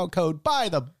checkout code by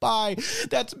the by.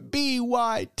 That's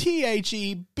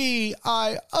BYTHEBI.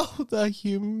 Oh, the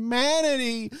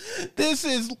humanity. This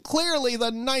is clearly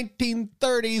the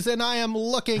 1930s, and I am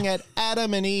looking at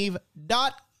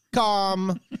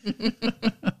adamandeve.com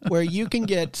where you can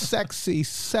get sexy,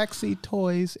 sexy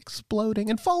toys exploding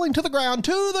and falling to the ground.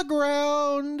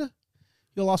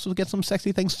 You'll also get some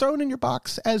sexy things thrown in your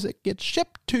box as it gets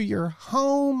shipped to your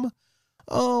home.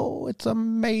 Oh, it's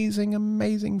amazing,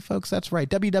 amazing, folks. That's right.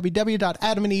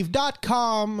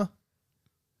 www.adamandeve.com.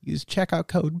 Use checkout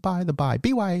code by the by.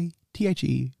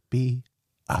 BYTHEBI.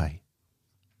 That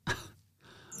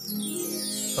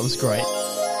was great.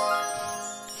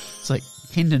 It's like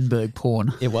Hindenburg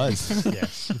porn. It was.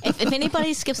 Yes. If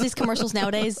anybody skips these commercials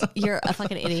nowadays, you're a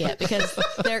fucking idiot because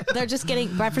they're just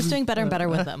getting Bradford's doing better and better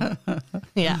with them.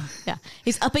 Yeah.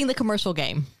 He's upping the commercial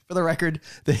game. For the record,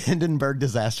 the Hindenburg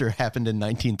disaster happened in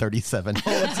 1937.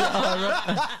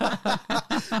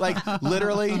 Like,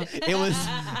 literally, it was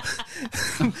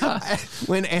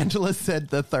when Angela said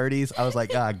the 30s, I was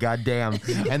like, goddamn.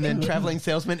 And then traveling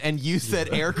salesman, and you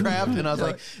said aircraft, and I was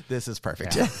like, this is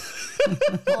perfect.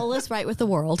 All is right with the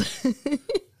world.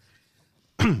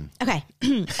 Okay.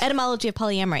 Etymology of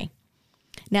polyamory.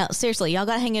 Now, seriously, y'all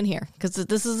got to hang in here because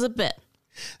this is a bit.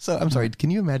 So, I'm sorry, can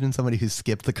you imagine somebody who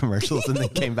skipped the commercials and then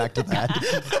came back to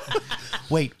that?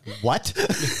 Wait, what?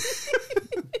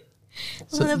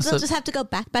 They'll just have to go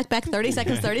back 30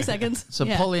 seconds. So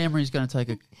polyamory is going to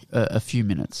take a few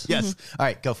minutes. Yes. All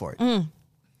right, go for it.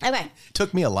 Okay.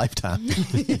 Took me a lifetime.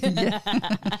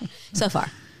 So far.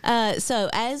 So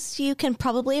as you can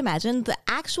probably imagine, the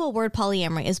actual word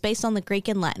polyamory is based on the Greek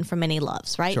and Latin for many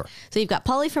loves, right? Sure. So you've got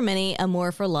poly for many,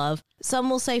 amour for love. Some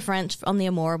will say French on the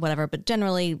amour, whatever, but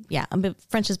generally,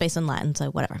 French is based on Latin,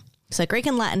 so whatever. So Greek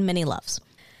and Latin, many loves.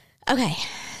 Okay,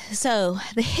 so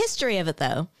the history of it,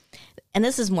 though, and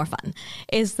this is more fun,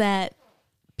 is that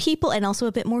people, and also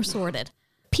a bit more sordid,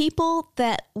 people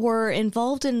that were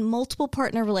involved in multiple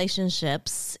partner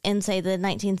relationships in, say, the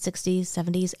 1960s,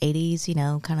 70s,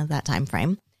 80s, kind of that time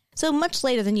frame. So much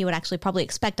later than you would actually probably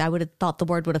expect. I would have thought the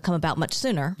word would have come about much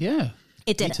sooner. Yeah.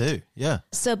 It didn't. Me too, yeah.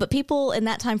 So, but people in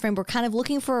that time frame were kind of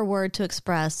looking for a word to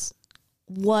express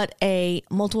what a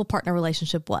multiple partner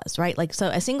relationship was, right? Like, so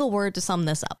a single word to sum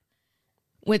this up,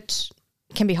 which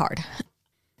can be hard.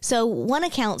 So one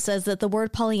account says that the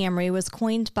word polyamory was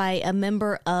coined by a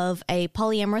member of a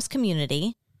polyamorous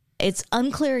community. It's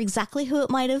unclear exactly who it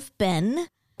might have been,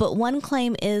 but one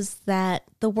claim is that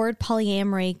the word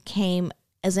polyamory came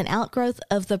as an outgrowth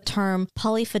of the term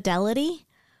polyfidelity,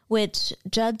 which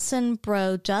Judson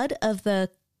Bro Judd of the,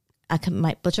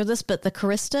 might butcher this, but the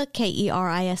Charista,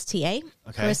 Kerista,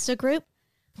 Charista group,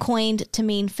 coined to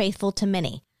mean faithful to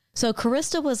many. So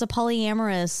Charista was a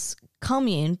polyamorous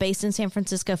commune based in San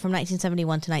Francisco from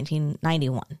 1971 to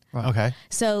 1991. Okay.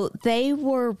 So they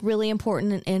were really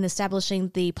important in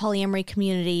establishing the polyamory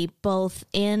community, both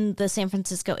in the San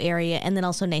Francisco area and then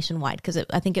also nationwide, because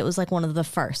I think it was like one of the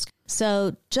first.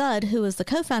 So Judd, who was the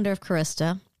co-founder of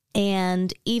Charista,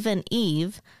 and even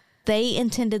Eve, they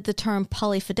intended the term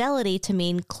polyfidelity to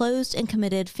mean closed and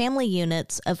committed family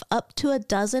units of up to a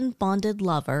dozen bonded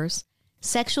lovers,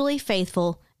 sexually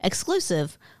faithful,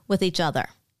 exclusive with each other.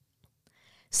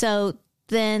 So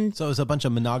it was a bunch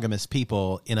of monogamous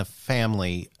people in a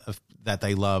family that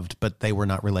they loved, but they were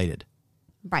not related.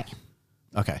 Right.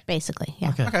 Okay. Basically,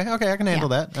 yeah. Okay, I can handle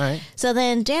that. All right. So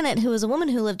then Janet, who was a woman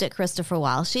who lived at Charista for a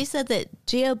while, she said that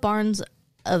Geo Barnes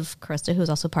of Charista, who was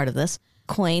also part of this,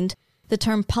 coined the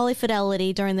term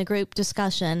polyfidelity during the group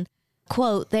discussion.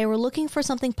 Quote, they were looking for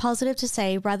something positive to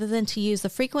say rather than to use the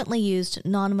frequently used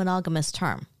non-monogamous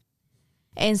term.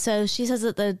 And so she says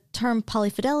that the term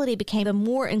polyfidelity became a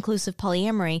more inclusive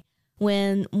polyamory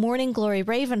when Morning Glory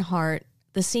Ravenheart,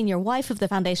 the senior wife of the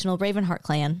foundational Ravenheart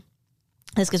clan,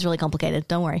 this gets really complicated,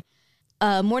 don't worry.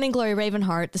 Morning Glory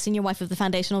Ravenheart, the senior wife of the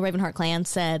foundational Ravenheart clan,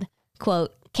 said,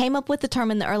 quote, came up with the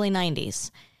term in the early 90s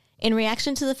in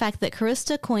reaction to the fact that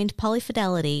Carista coined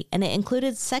polyfidelity, and it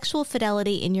included sexual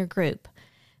fidelity in your group.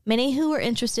 Many who were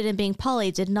interested in being poly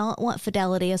did not want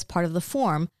fidelity as part of the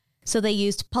form, so they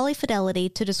used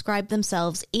polyfidelity to describe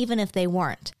themselves even if they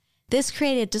weren't. This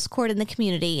created discord in the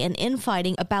community and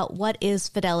infighting about what is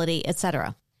fidelity,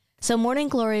 etc. So Morning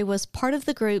Glory was part of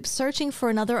the group searching for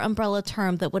another umbrella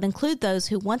term that would include those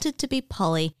who wanted to be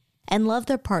poly and love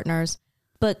their partners,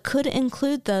 but could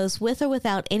include those with or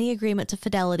without any agreement to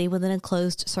fidelity within a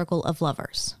closed circle of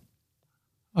lovers.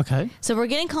 Okay. So we're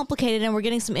getting complicated and we're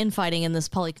getting some infighting in this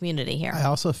poly community here. I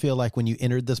also feel like when you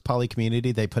entered this poly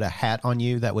community, they put a hat on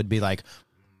you that would be like,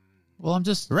 well, I'm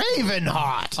just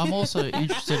Ravenheart. I'm also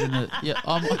interested in it. Yeah,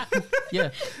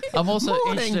 I'm also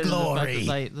Morning interested Glory. in the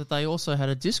fact that they also had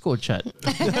a Discord chat.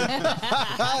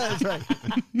 That's right.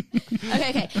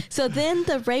 Okay. So then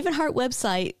the Ravenheart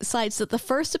website cites that the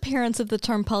first appearance of the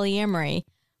term polyamory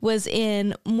was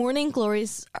in Morning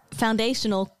Glory's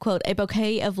foundational, quote, A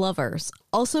Bouquet of Lovers,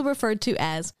 also referred to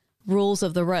as Rules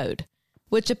of the Road,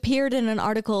 which appeared in an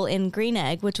article in Green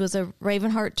Egg, which was a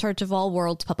Ravenheart Church of All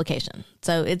Worlds publication.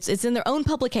 So it's in their own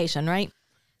publication, right?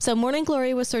 So Morning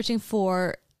Glory was searching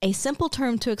for a simple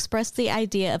term to express the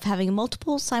idea of having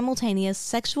multiple simultaneous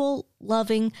sexual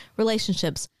loving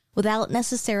relationships without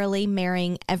necessarily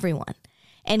marrying everyone,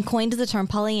 and coined the term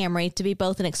polyamory to be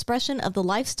both an expression of the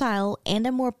lifestyle and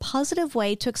a more positive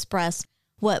way to express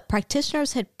what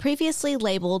practitioners had previously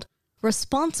labeled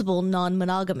responsible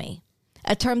non-monogamy,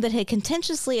 a term that had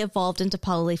contentiously evolved into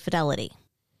polyfidelity.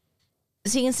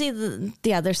 So you can see,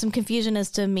 there's some confusion as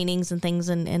to meanings and things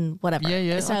and whatever.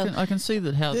 Yeah. So, I can see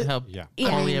that how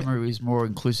polyamory is more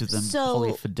inclusive than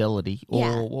polyfidelity.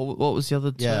 Or what was the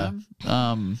other term?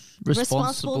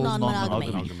 Responsible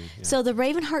non-monogamy. So the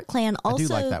Ravenheart clan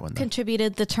also like that one,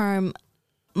 contributed the term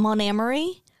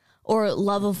monamory or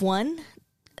love of one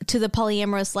to the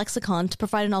polyamorous lexicon to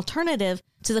provide an alternative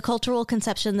to the cultural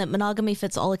conception that monogamy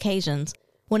fits all occasions,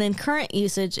 when in current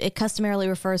usage, it customarily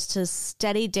refers to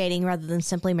steady dating rather than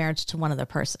simply marriage to one other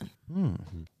person.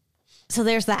 Mm-hmm. So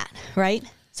there's that, right?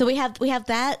 So we have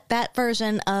that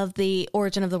version of the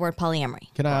origin of the word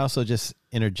polyamory. Can I also just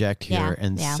interject here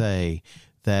and say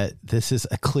that this is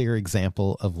a clear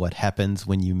example of what happens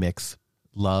when you mix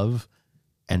love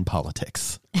and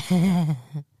politics.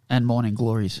 And Morning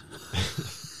Glories.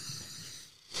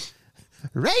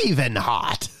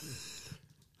 Ravenheart.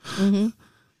 Mm-hmm.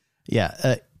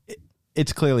 Yeah,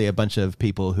 it's clearly a bunch of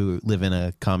people who live in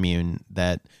a commune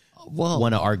that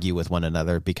want to argue with one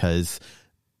another because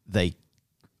they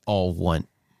all want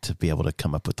to be able to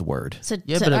come up with the word. So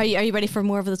are you ready for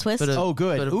more of the twist? Good.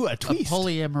 A twist. A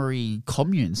polyamory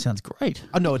commune sounds great.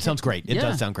 Oh, no, it sounds great. It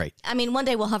does sound great. I mean, one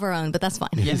day we'll have our own, but that's fine.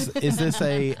 Is this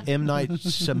a M. Night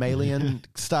Shyamalan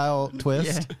style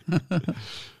twist? Yeah.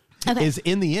 Okay. Is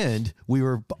in the end, we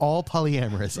were all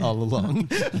polyamorous all along.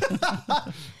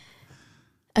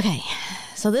 Okay,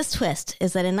 so this twist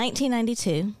is that in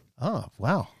 1992... Oh,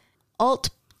 wow.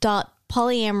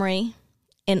 alt.polyamory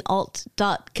in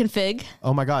alt.config.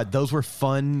 Oh, my God. Those were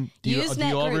fun. Do you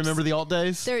all groups. remember the alt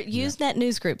days? They're Usenet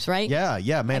news groups, right?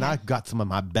 Yeah. Man, I got some of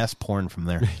my best porn from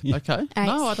there. Okay. Right.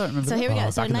 No, I don't remember. So here we go.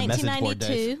 So back in in the message board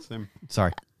 1992,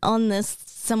 Sorry. on this,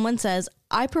 someone says,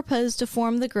 I propose to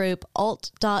form the group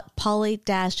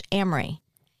alt.poly-amory.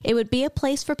 It would be a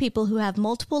place for people who have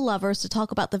multiple lovers to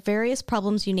talk about the various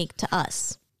problems unique to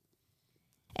us.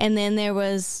 And then there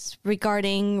was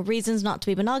regarding reasons not to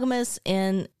be monogamous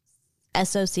in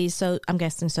SOC, so I'm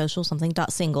guessing social something,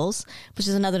 .singles, which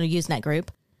is another Usenet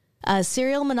group.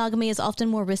 Serial monogamy is often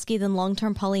more risky than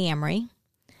long-term polyamory,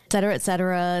 et cetera, et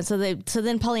cetera. So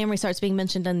then polyamory starts being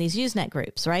mentioned in these Usenet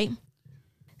groups, right?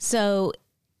 So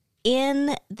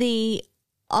in the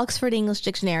Oxford English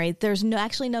Dictionary, there's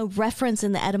actually no reference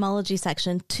in the etymology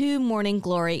section to Morning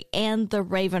Glory and the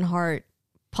Ravenheart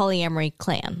polyamory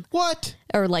clan. What?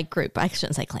 Or like group. I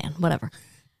shouldn't say clan, whatever.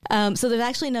 So there's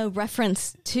actually no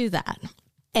reference to that.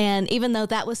 And even though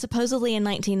that was supposedly in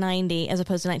 1990, as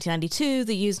opposed to 1992,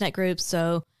 the Usenet groups,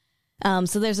 so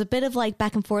there's a bit of like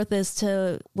back and forth as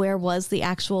to where was the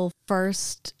actual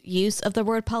first use of the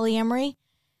word polyamory.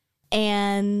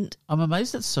 And I'm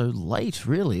amazed it's so late,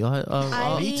 really.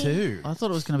 Me too. I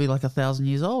thought it was going to be like 1,000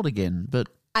 years old again, but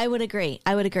I would agree.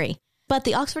 But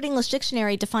the Oxford English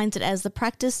Dictionary defines it as the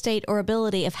practice, state, or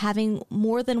ability of having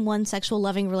more than one sexual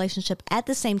loving relationship at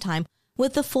the same time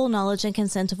with the full knowledge and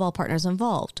consent of all partners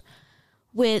involved,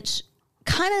 which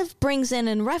kind of brings in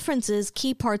and references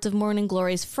key parts of Morning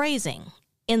Glory's phrasing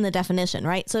in the definition,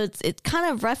 right? So it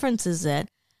kind of references it,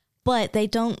 but they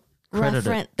don't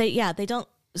they don't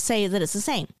say that it's the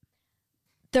same.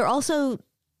 They're also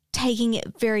taking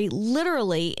it very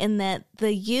literally in that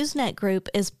the Usenet group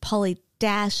is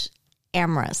polyamorous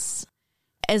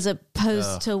as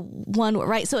opposed to one,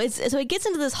 right? So it gets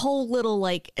into this whole little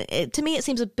to me it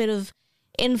seems a bit of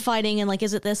infighting and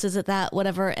is it this, is it that,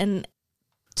 whatever. And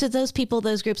to those people,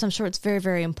 those groups, I'm sure it's very,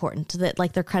 very important that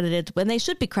they're credited when they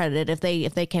should be credited if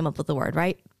they came up with the word,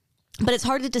 right? But it's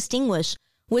hard to distinguish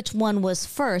which one was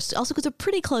first, also because they're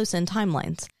pretty close in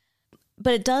timelines.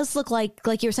 But it does look like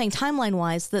you were saying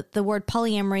timeline-wise, that the word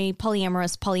polyamory,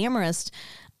 polyamorous, polyamorist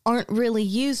aren't really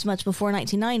used much before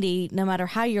 1990, no matter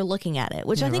how you're looking at it,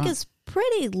 which I think is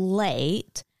pretty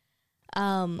late.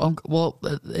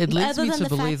 It leads me to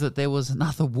believe that there was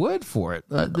another word for it.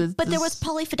 But there was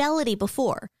polyfidelity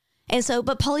before. And so,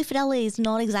 but polyfidelity is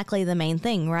not exactly the main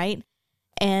thing, right?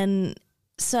 And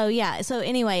so, yeah. So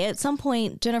anyway, at some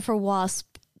point, Jennifer Wasp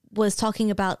was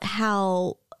talking about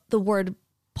how the word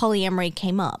polyamory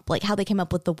came up, how they came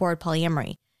up with the word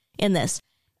polyamory in this.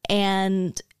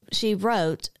 And she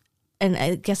wrote, and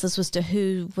I guess this was to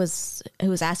who was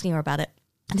asking her about it,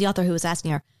 the author who was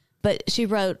asking her, but she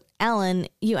wrote, Alan,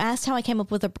 you asked how I came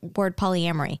up with the word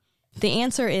polyamory. The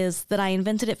answer is that I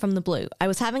invented it from the blue. I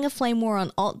was having a flame war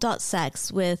on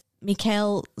alt.sex with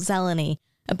Mikhail Zeleny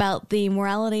about the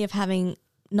morality of having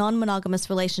non-monogamous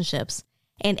relationships,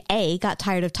 and A, got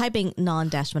tired of typing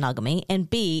non-monogamy, and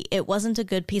B, it wasn't a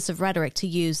good piece of rhetoric to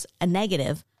use a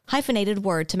negative, hyphenated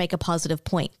word to make a positive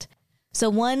point. So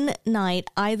one night,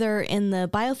 either in the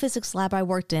biophysics lab I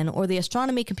worked in or the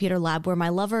astronomy computer lab where my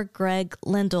lover Greg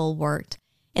Lindell worked,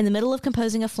 in the middle of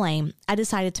composing a flame, I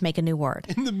decided to make a new word.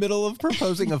 In the middle of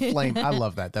proposing a flame. I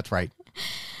love that. That's right.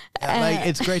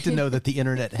 It's great to know that the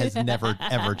internet has never,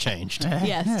 ever changed.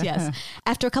 Yes.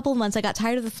 After a couple of months, I got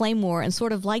tired of the flame war and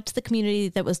sort of liked the community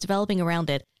that was developing around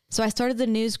it. So I started the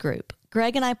news group.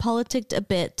 Greg and I politicked a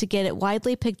bit to get it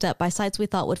widely picked up by sites we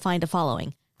thought would find a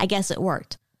following. I guess it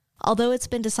worked. Although it's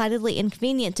been decidedly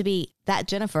inconvenient to be that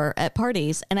Jennifer at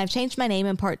parties, and I've changed my name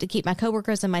in part to keep my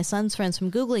coworkers and my son's friends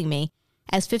from Googling me,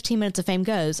 as 15 Minutes of Fame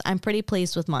goes, I'm pretty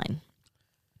pleased with mine.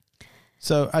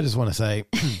 So I just want to say,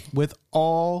 with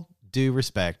all due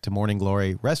respect to Morning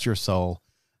Glory, rest your soul,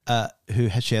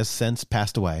 she has since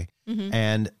passed away,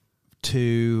 and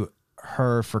to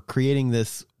her for creating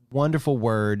this wonderful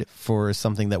word for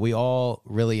something that we all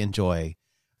really enjoy.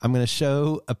 I'm going to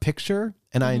show a picture,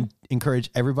 and I encourage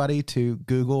everybody to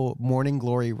Google Morning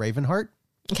Glory Ravenheart.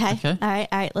 Okay. All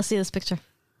right. Let's see this picture.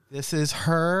 This is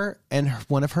her and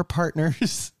one of her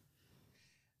partners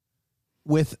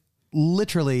with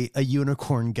literally a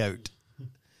unicorn goat.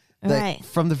 Right.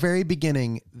 From the very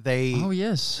beginning, they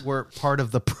were part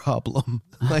of the problem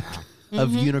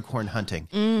of unicorn hunting.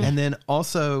 And then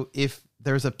also, if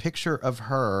there's a picture of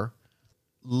her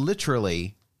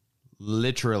literally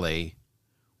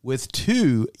with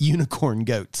 2 unicorn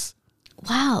goats.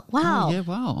 Wow. Oh, yeah,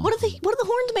 wow. What are the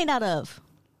horns made out of?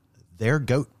 They're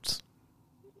goats.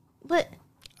 But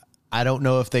I don't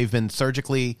know if they've been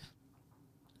surgically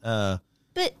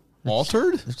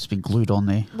altered. It's just been glued on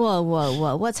there.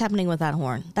 Whoa. What's happening with that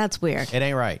horn? That's weird. It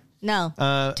ain't right. No,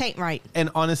 tain't right. And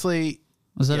honestly...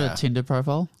 Was that a Tinder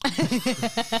profile?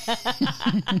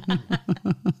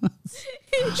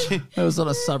 It was on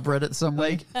a subreddit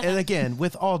somewhere. And again,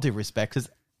 with all due respect, because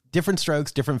different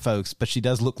strokes, different folks, but she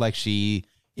does look like she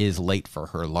is late for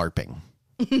her LARPing.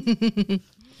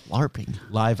 LARPing?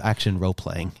 Live action role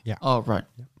playing. Yeah. Oh, right.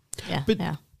 Yeah. But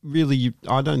really,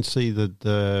 I don't see that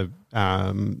the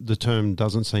term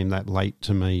doesn't seem that late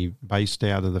to me, based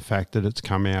out of the fact that it's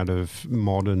come out of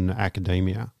modern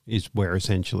academia, is where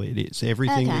essentially it is.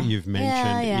 Everything that you've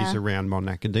mentioned is around modern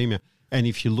academia. And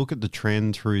if you look at the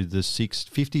trend through the 50s,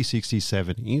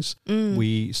 60s, 70s,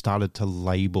 we started to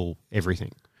label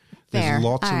everything. There's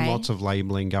lots and lots of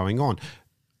labeling going on.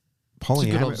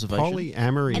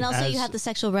 Polyamory. And also you have the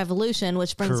sexual revolution,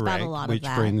 which brings about a lot of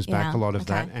that. Which brings back a lot of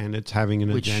that, and it's having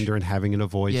an agenda and having a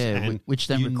voice. Yeah, and which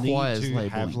then requires you need to labeling.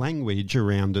 have language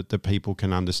around it that people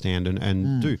can understand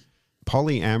and do.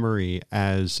 Polyamory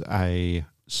as a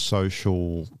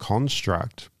social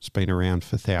construct has been around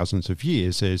for thousands of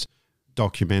years. There's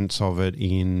documents of it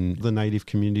in the native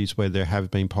communities where there have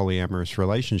been polyamorous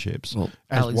relationships. Well,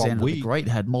 Alexander the Great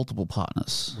had multiple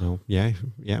partners. Well, yeah,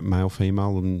 male,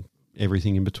 female, and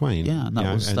everything in between. Yeah, and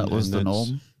that was the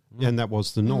norm. And that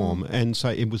was the norm. And so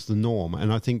it was the norm.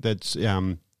 And I think that's...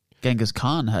 Genghis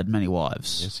Khan had many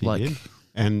wives. Yes, he did.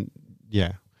 And,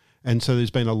 And so there's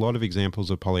been a lot of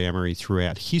examples of polyamory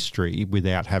throughout history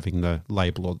without having the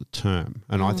label or the term.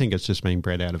 And I think it's just been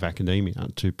bred out of academia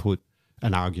to put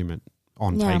an argument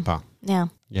on paper. Yeah.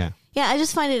 Yeah. Yeah, I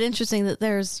just find it interesting that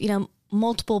there's,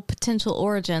 multiple potential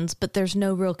origins, but there's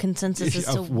no real consensus as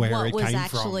to Of where what it was came from,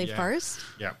 actually yeah. first.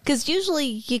 Yeah. Because usually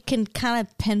you can kind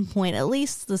of pinpoint at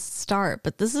least the start,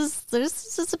 but there's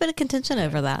just a bit of contention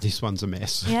over that. This one's a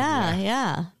mess.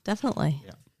 Yeah, definitely.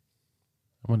 Yeah.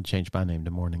 I want to change my name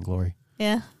to Morning Glory.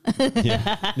 Yeah.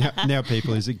 Yeah. Now,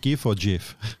 people, is it GIF or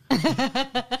GIF?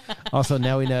 Also,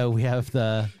 now we know we have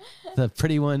the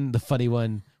pretty one, the funny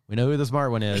one. We know who the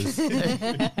smart one is.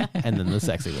 And then the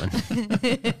sexy one.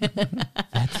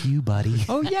 That's you, buddy.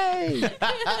 Oh, yay!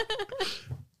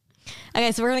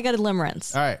 Okay, so we're going to go to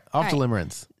limerence. All right, off to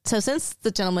limerence. So since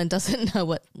the gentleman doesn't know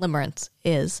what limerence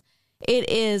is, it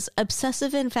is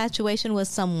obsessive infatuation with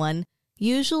someone,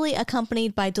 usually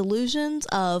accompanied by delusions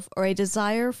of or a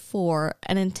desire for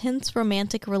an intense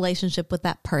romantic relationship with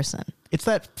that person. It's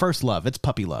that first love. It's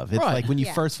puppy love. It's Right. like when you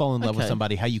first fall in love with Okay.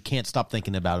 somebody, how you can't stop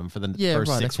thinking about them for the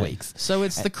first 6 weeks. So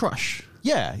it's the crush.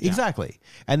 Yeah, exactly.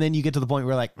 And then you get to the point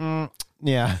where you're like,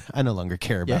 yeah, I no longer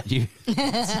care about you.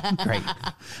 It's great.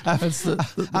 It's the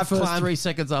I've first climbed- 3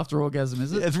 seconds after orgasm,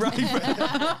 is it? It's right.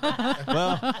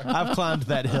 Well, I've climbed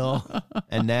that hill,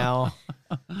 and now,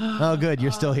 oh, good,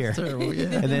 you're still here. Terrible, yeah.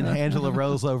 And then Angela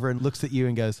rolls over and looks at you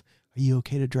and goes, "Are you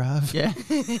okay to drive?" Yeah.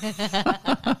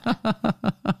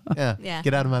 Yeah.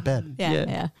 Get out of my bed.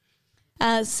 Yeah.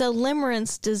 So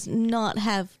limerence does not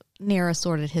have near a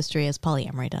sordid history as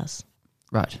polyamory does.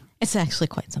 Right. It's actually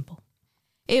quite simple.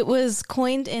 It was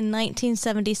coined in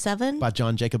 1977. By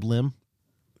John Jacob Lim.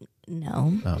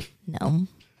 No. Oh.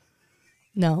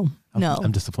 No.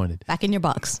 I'm disappointed. Back in your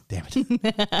box. Damn it.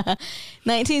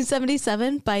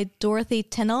 1977 by Dorothy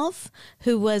Tennov,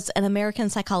 who was an American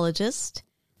psychologist.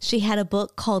 She had a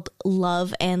book called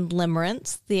Love and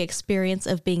Limerence, The Experience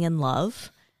of Being in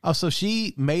Love. Oh, so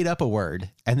she made up a word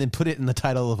and then put it in the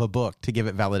title of a book to give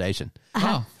it validation.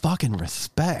 Oh. Fucking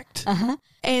respect.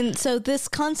 And so this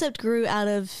concept grew out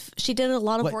of, she did a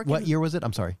lot of work What in year was it?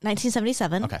 I'm sorry.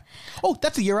 1977. Okay. Oh,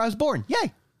 that's the year I was born.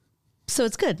 Yay. So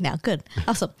it's good now. Good.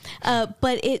 Awesome.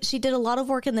 But she did a lot of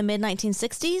work in the mid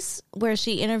 1960s where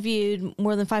she interviewed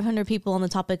more than 500 people on the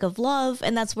topic of love.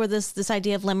 And that's where this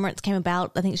idea of limerence came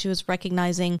about. I think she was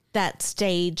recognizing that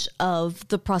stage of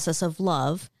the process of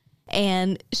love.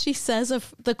 And she says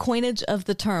of the coinage of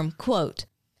the term, quote,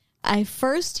 "I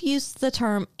first used the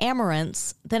term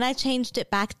amorence, then I changed it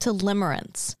back to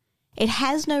limerence. It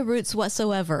has no roots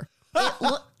whatsoever.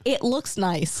 It looks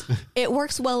nice. It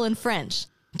works well in French.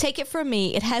 Take it from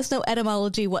me, it has no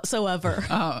etymology whatsoever."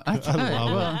 Oh, okay.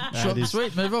 Well, short and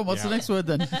sweet. Move on. What's the next word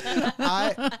then?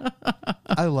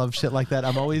 I love shit like that.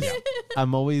 I'm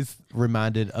always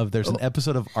reminded of there's an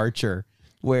episode of Archer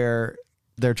where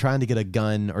they're trying to get a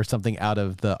gun or something out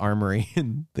of the armory,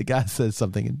 and the guy says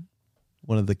something, and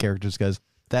one of the characters goes,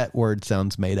 "That word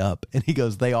sounds made up," and he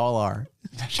goes, "They all are."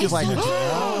 She's like,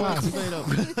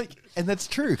 and that's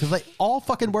true because like all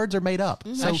fucking words are made up.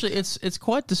 So, Actually, it's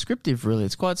quite descriptive, really.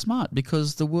 It's quite smart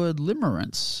because the word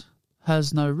limerence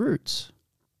has no roots.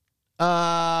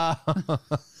 God.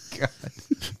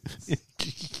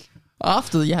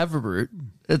 After you have a root,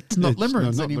 it's not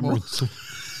limerence anymore.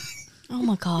 Oh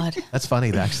my God. That's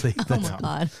funny, actually. Oh my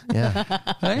God. Yeah.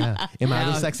 Hey? Yeah. Am I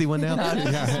the sexy one now?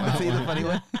 Yeah. Is he the funny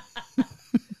one?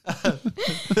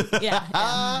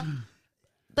 Yeah.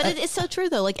 But it is so true,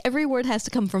 though. Like, every word has to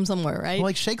come from somewhere, right? Well,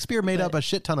 like Shakespeare made up a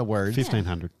shit ton of words.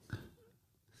 1,500.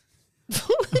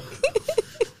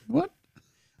 What?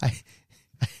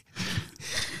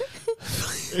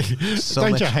 So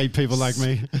Don't much, you hate people like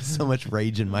me? so much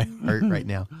rage in my heart right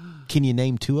now. Can you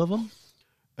name two of them?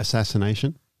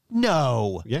 Assassination?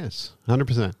 No. Yes,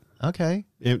 100%. Okay.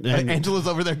 And Angela's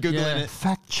over there Googling it.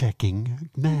 fact checking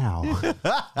now.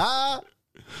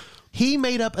 He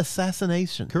made up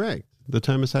assassination. Correct. The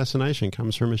term assassination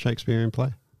comes from a Shakespearean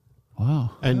play.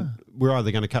 Wow. And we're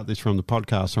either going to cut this from the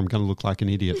podcast or I'm going to look like an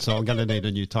idiot. So I'm going to need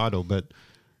a new title. But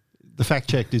the fact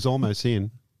checked is almost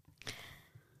in.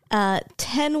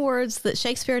 10 words that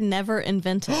Shakespeare never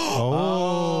invented. I've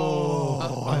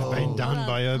been done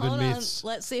by urban Hold myths. on.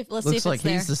 Let's see if Looks it's like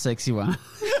there. he's the sexy one.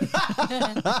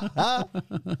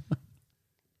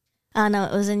 No,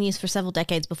 it was in use for several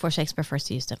decades before Shakespeare first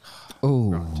used it.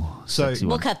 Oh, So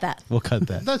We'll cut that. We'll cut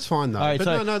that. that's fine though. All right, but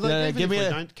so, no, even give if me we a-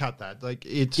 don't cut that, like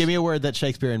it's Give me a word that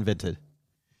Shakespeare invented.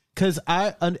 Because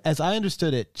as I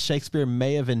understood it, Shakespeare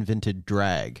may have invented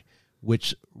drag,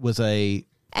 which was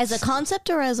As a concept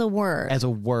or as a word? as a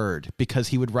word, because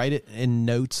he would write it in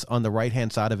notes on the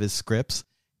right-hand side of his scripts,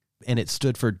 and it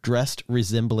stood for dressed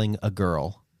resembling a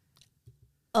girl.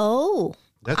 Oh.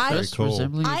 That's I- very Just cool.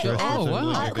 resembling a I, girl. I- Oh,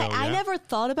 wow. I never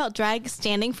thought about drag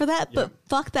standing for that, but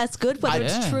fuck, that's good, whether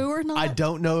it's Yeah. true or not. I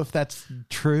don't know if that's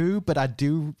true, but I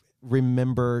do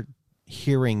remember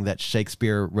hearing that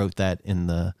Shakespeare wrote that in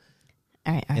the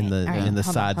All right, in the hold on,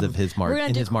 sides hold of on. his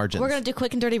his margins. We're going to do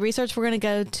quick and dirty research. We're going to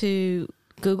go to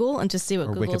Google and just see what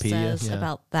Or Google Wikipedia, says yeah.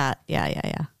 about that.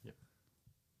 Yeah.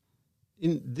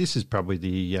 This is probably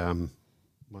the.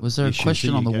 Was there a issues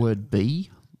question that on you the get- word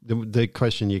bee? The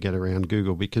question you get around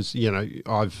Google, because,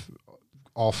 I've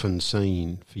often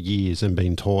seen for years and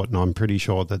been taught, and I'm pretty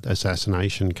sure that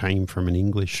assassination came from an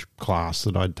English class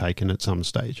that I'd taken at some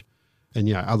stage.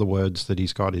 And, other words that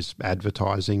he's got is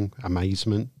advertising,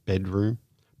 amazement, bedroom,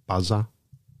 buzzer,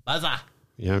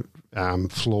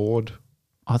 flawed.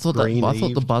 I thought the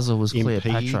Green-leaved, buzzer was impede,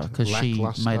 Cleopatra because she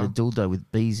lackluster, made a dildo with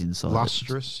bees inside. it.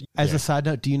 lustrous. As a side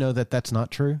note, do you know that that's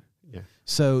not true? Yeah.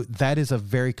 So that is a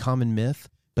very common myth,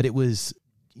 but it was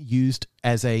used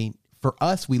as for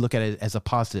us, we look at it as a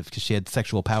positive because she had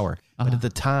sexual power. But at the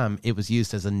time, it was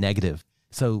used as a negative.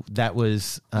 So that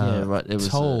was, right. It was,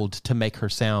 told to make her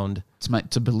sound,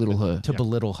 to belittle her. to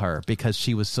belittle her because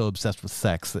she was so obsessed with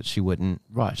sex that she wouldn't.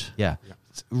 Right. Yeah.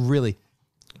 It's really,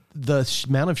 the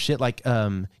amount of shit like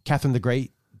Catherine the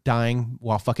Great dying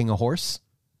while fucking a horse.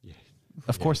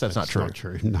 Of course, that's not true. Not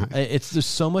true. No. There's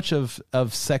so much of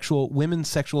women's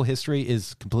sexual history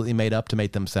is completely made up to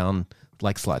make them sound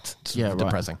like sluts. It's Yeah, right.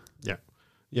 depressing.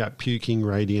 Yeah. Puking,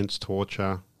 radiance,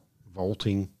 torture,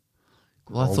 vaulting.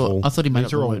 Well, grovel. I thought he made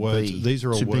These up are the all word words. bee. These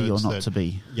are all to words be or not that, to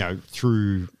be.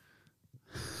 Through.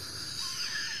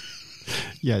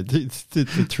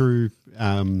 Through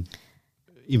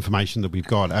information that we've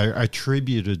got are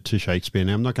attributed to Shakespeare.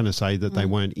 Now, I'm not going to say that they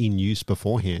weren't in use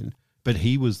beforehand, but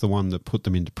he was the one that put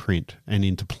them into print and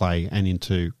into play and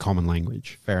into common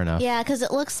language. Fair enough. Yeah, because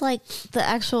it looks like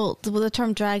the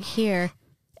term drag here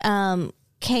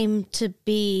came to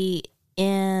be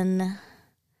in,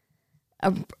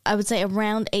 I would say,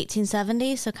 around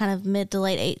 1870, so kind of mid to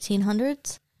late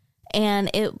 1800s. And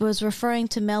it was referring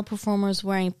to male performers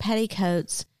wearing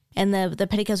petticoats, and the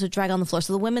petticoats would drag on the floor.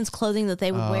 So the women's clothing that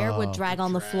they would wear would drag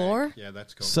on the floor. Yeah,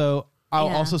 that's cool. So I'll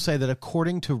Yeah. also say that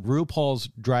according to RuPaul's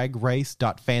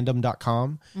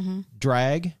dragrace.fandom.com,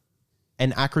 drag,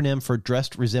 an acronym for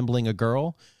dressed resembling a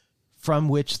girl, from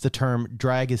which the term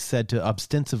drag is said to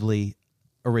ostensibly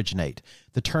originate.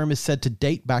 The term is said to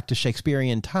date back to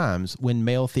Shakespearean times when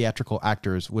male theatrical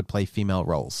actors would play female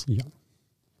roles. Yeah.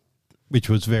 Which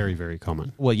was very, very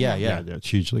common. Well, yeah. It's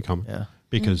hugely common. Yeah.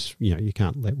 Because, you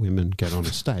can't let women get on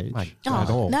a stage My at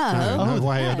all. no. No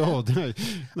way at all. No.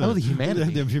 Oh, the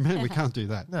humanity. The humanity. We can't do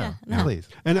that. No, please.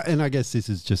 And I guess this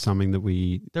is just something that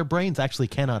we Their brains actually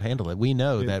cannot handle it. We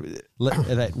know that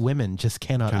that women just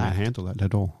cannot can't act. handle that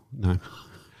at all. No.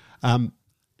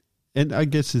 And I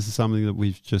guess this is something that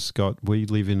we've just got. We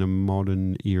live in a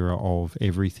modern era of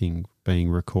everything being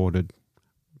recorded,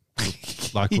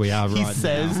 like we are He right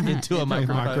says now. into a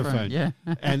microphone. Yeah.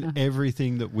 And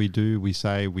everything that we do, we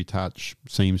say, we touch,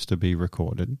 seems to be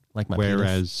recorded. Like my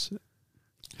whereas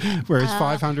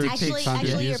 500, Actually, 600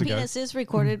 your years ago. penis is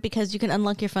recorded because you can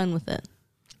unlock your phone with it.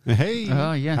 Hey.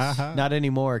 Oh, yes. Ha-ha. Not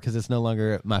anymore because it's no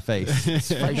longer my face. It's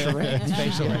Facial recognition.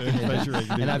 facial recognition.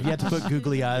 And I've yet to put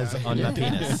googly eyes on my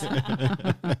penis.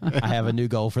 I have a new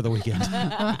goal for the weekend.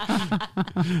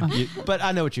 But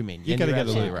I know what you mean. You And got to you're get a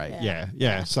absolutely little right.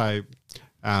 Yeah. So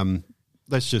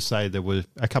let's just say there were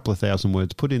a couple of thousand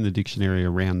words put in the dictionary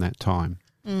around that time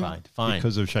Fine.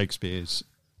 because of Shakespeare's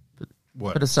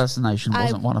work. But assassination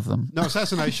wasn't one of them. No,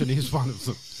 assassination is one of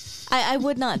them. I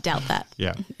would not doubt that.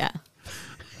 Yeah. Yeah.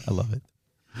 I love it.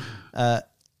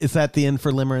 Is that the end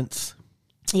for Limerence?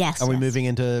 Yes. Are we yes. moving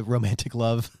into romantic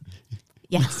love?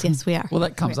 Yes, we are. Well,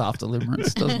 that comes after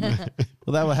Limerence, doesn't it?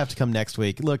 Well, that will have to come next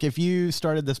week. Look, if you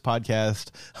started this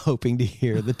podcast hoping to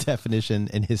hear the definition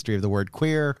and history of the word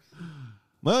queer,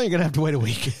 well, you're going to have to wait a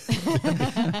week.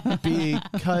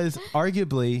 Because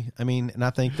arguably, and I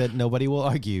think that nobody will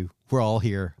argue, we're all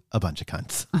here a bunch of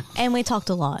cunts. And we talked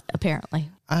a lot, apparently.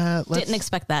 Didn't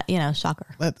expect that, shocker.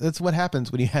 That's what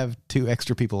happens when you have two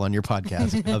extra people on your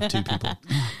podcast of two people.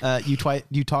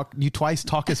 You twice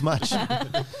talk as much.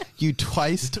 You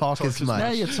twice talk as much. Now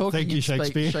you're talking Thank you, in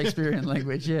Shakespeare. Shakespearean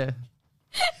language, yeah.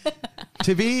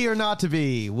 To be or not to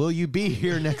be? Will you be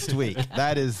here next week?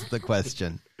 That is the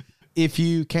question. If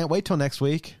you can't wait till next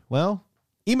week, well,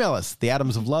 email us,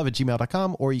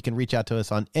 theatomsoflove@gmail.com, or you can reach out to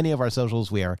us on any of our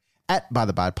socials. We are at By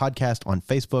the By Podcast on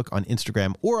Facebook, on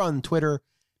Instagram, or on Twitter.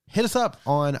 Hit us up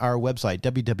on our website,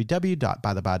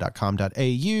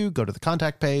 www.bytheby.com.au. Go to the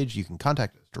contact page. You can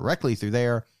contact us directly through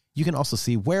there. You can also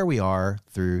see where we are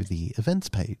through the events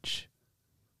page.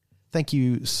 thank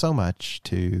you so much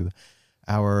to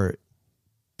our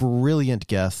brilliant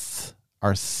guests,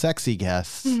 our sexy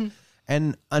guests.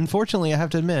 And unfortunately, I have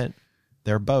to admit,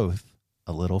 they're both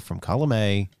a little from column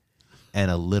A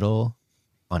and a little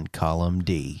on column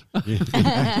D.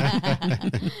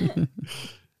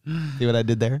 See what I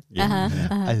did there?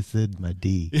 I said my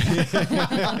D.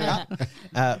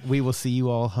 We will see you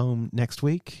all home next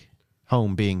week.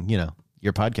 Home being,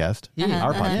 your podcast,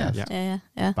 our podcast.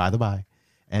 Yeah. By the by.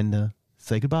 And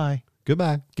say goodbye.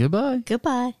 Goodbye. Goodbye.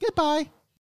 Goodbye. Goodbye.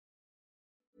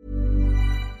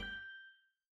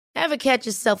 Ever catch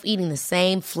yourself eating the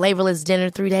same flavorless dinner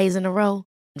 3 days in a row?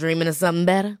 Dreaming of something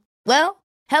better? Well,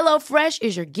 HelloFresh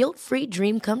is your guilt-free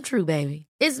dream come true, baby.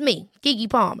 It's me, Keke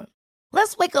Palmer.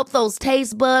 Let's wake up those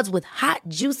taste buds with hot,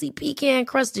 juicy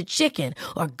pecan-crusted chicken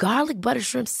or garlic butter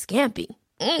shrimp scampi.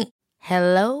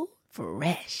 Hello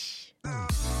Fresh.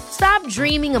 Stop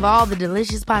dreaming of all the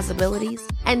delicious possibilities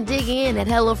and dig in at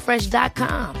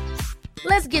HelloFresh.com.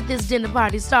 Let's get this dinner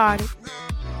party started.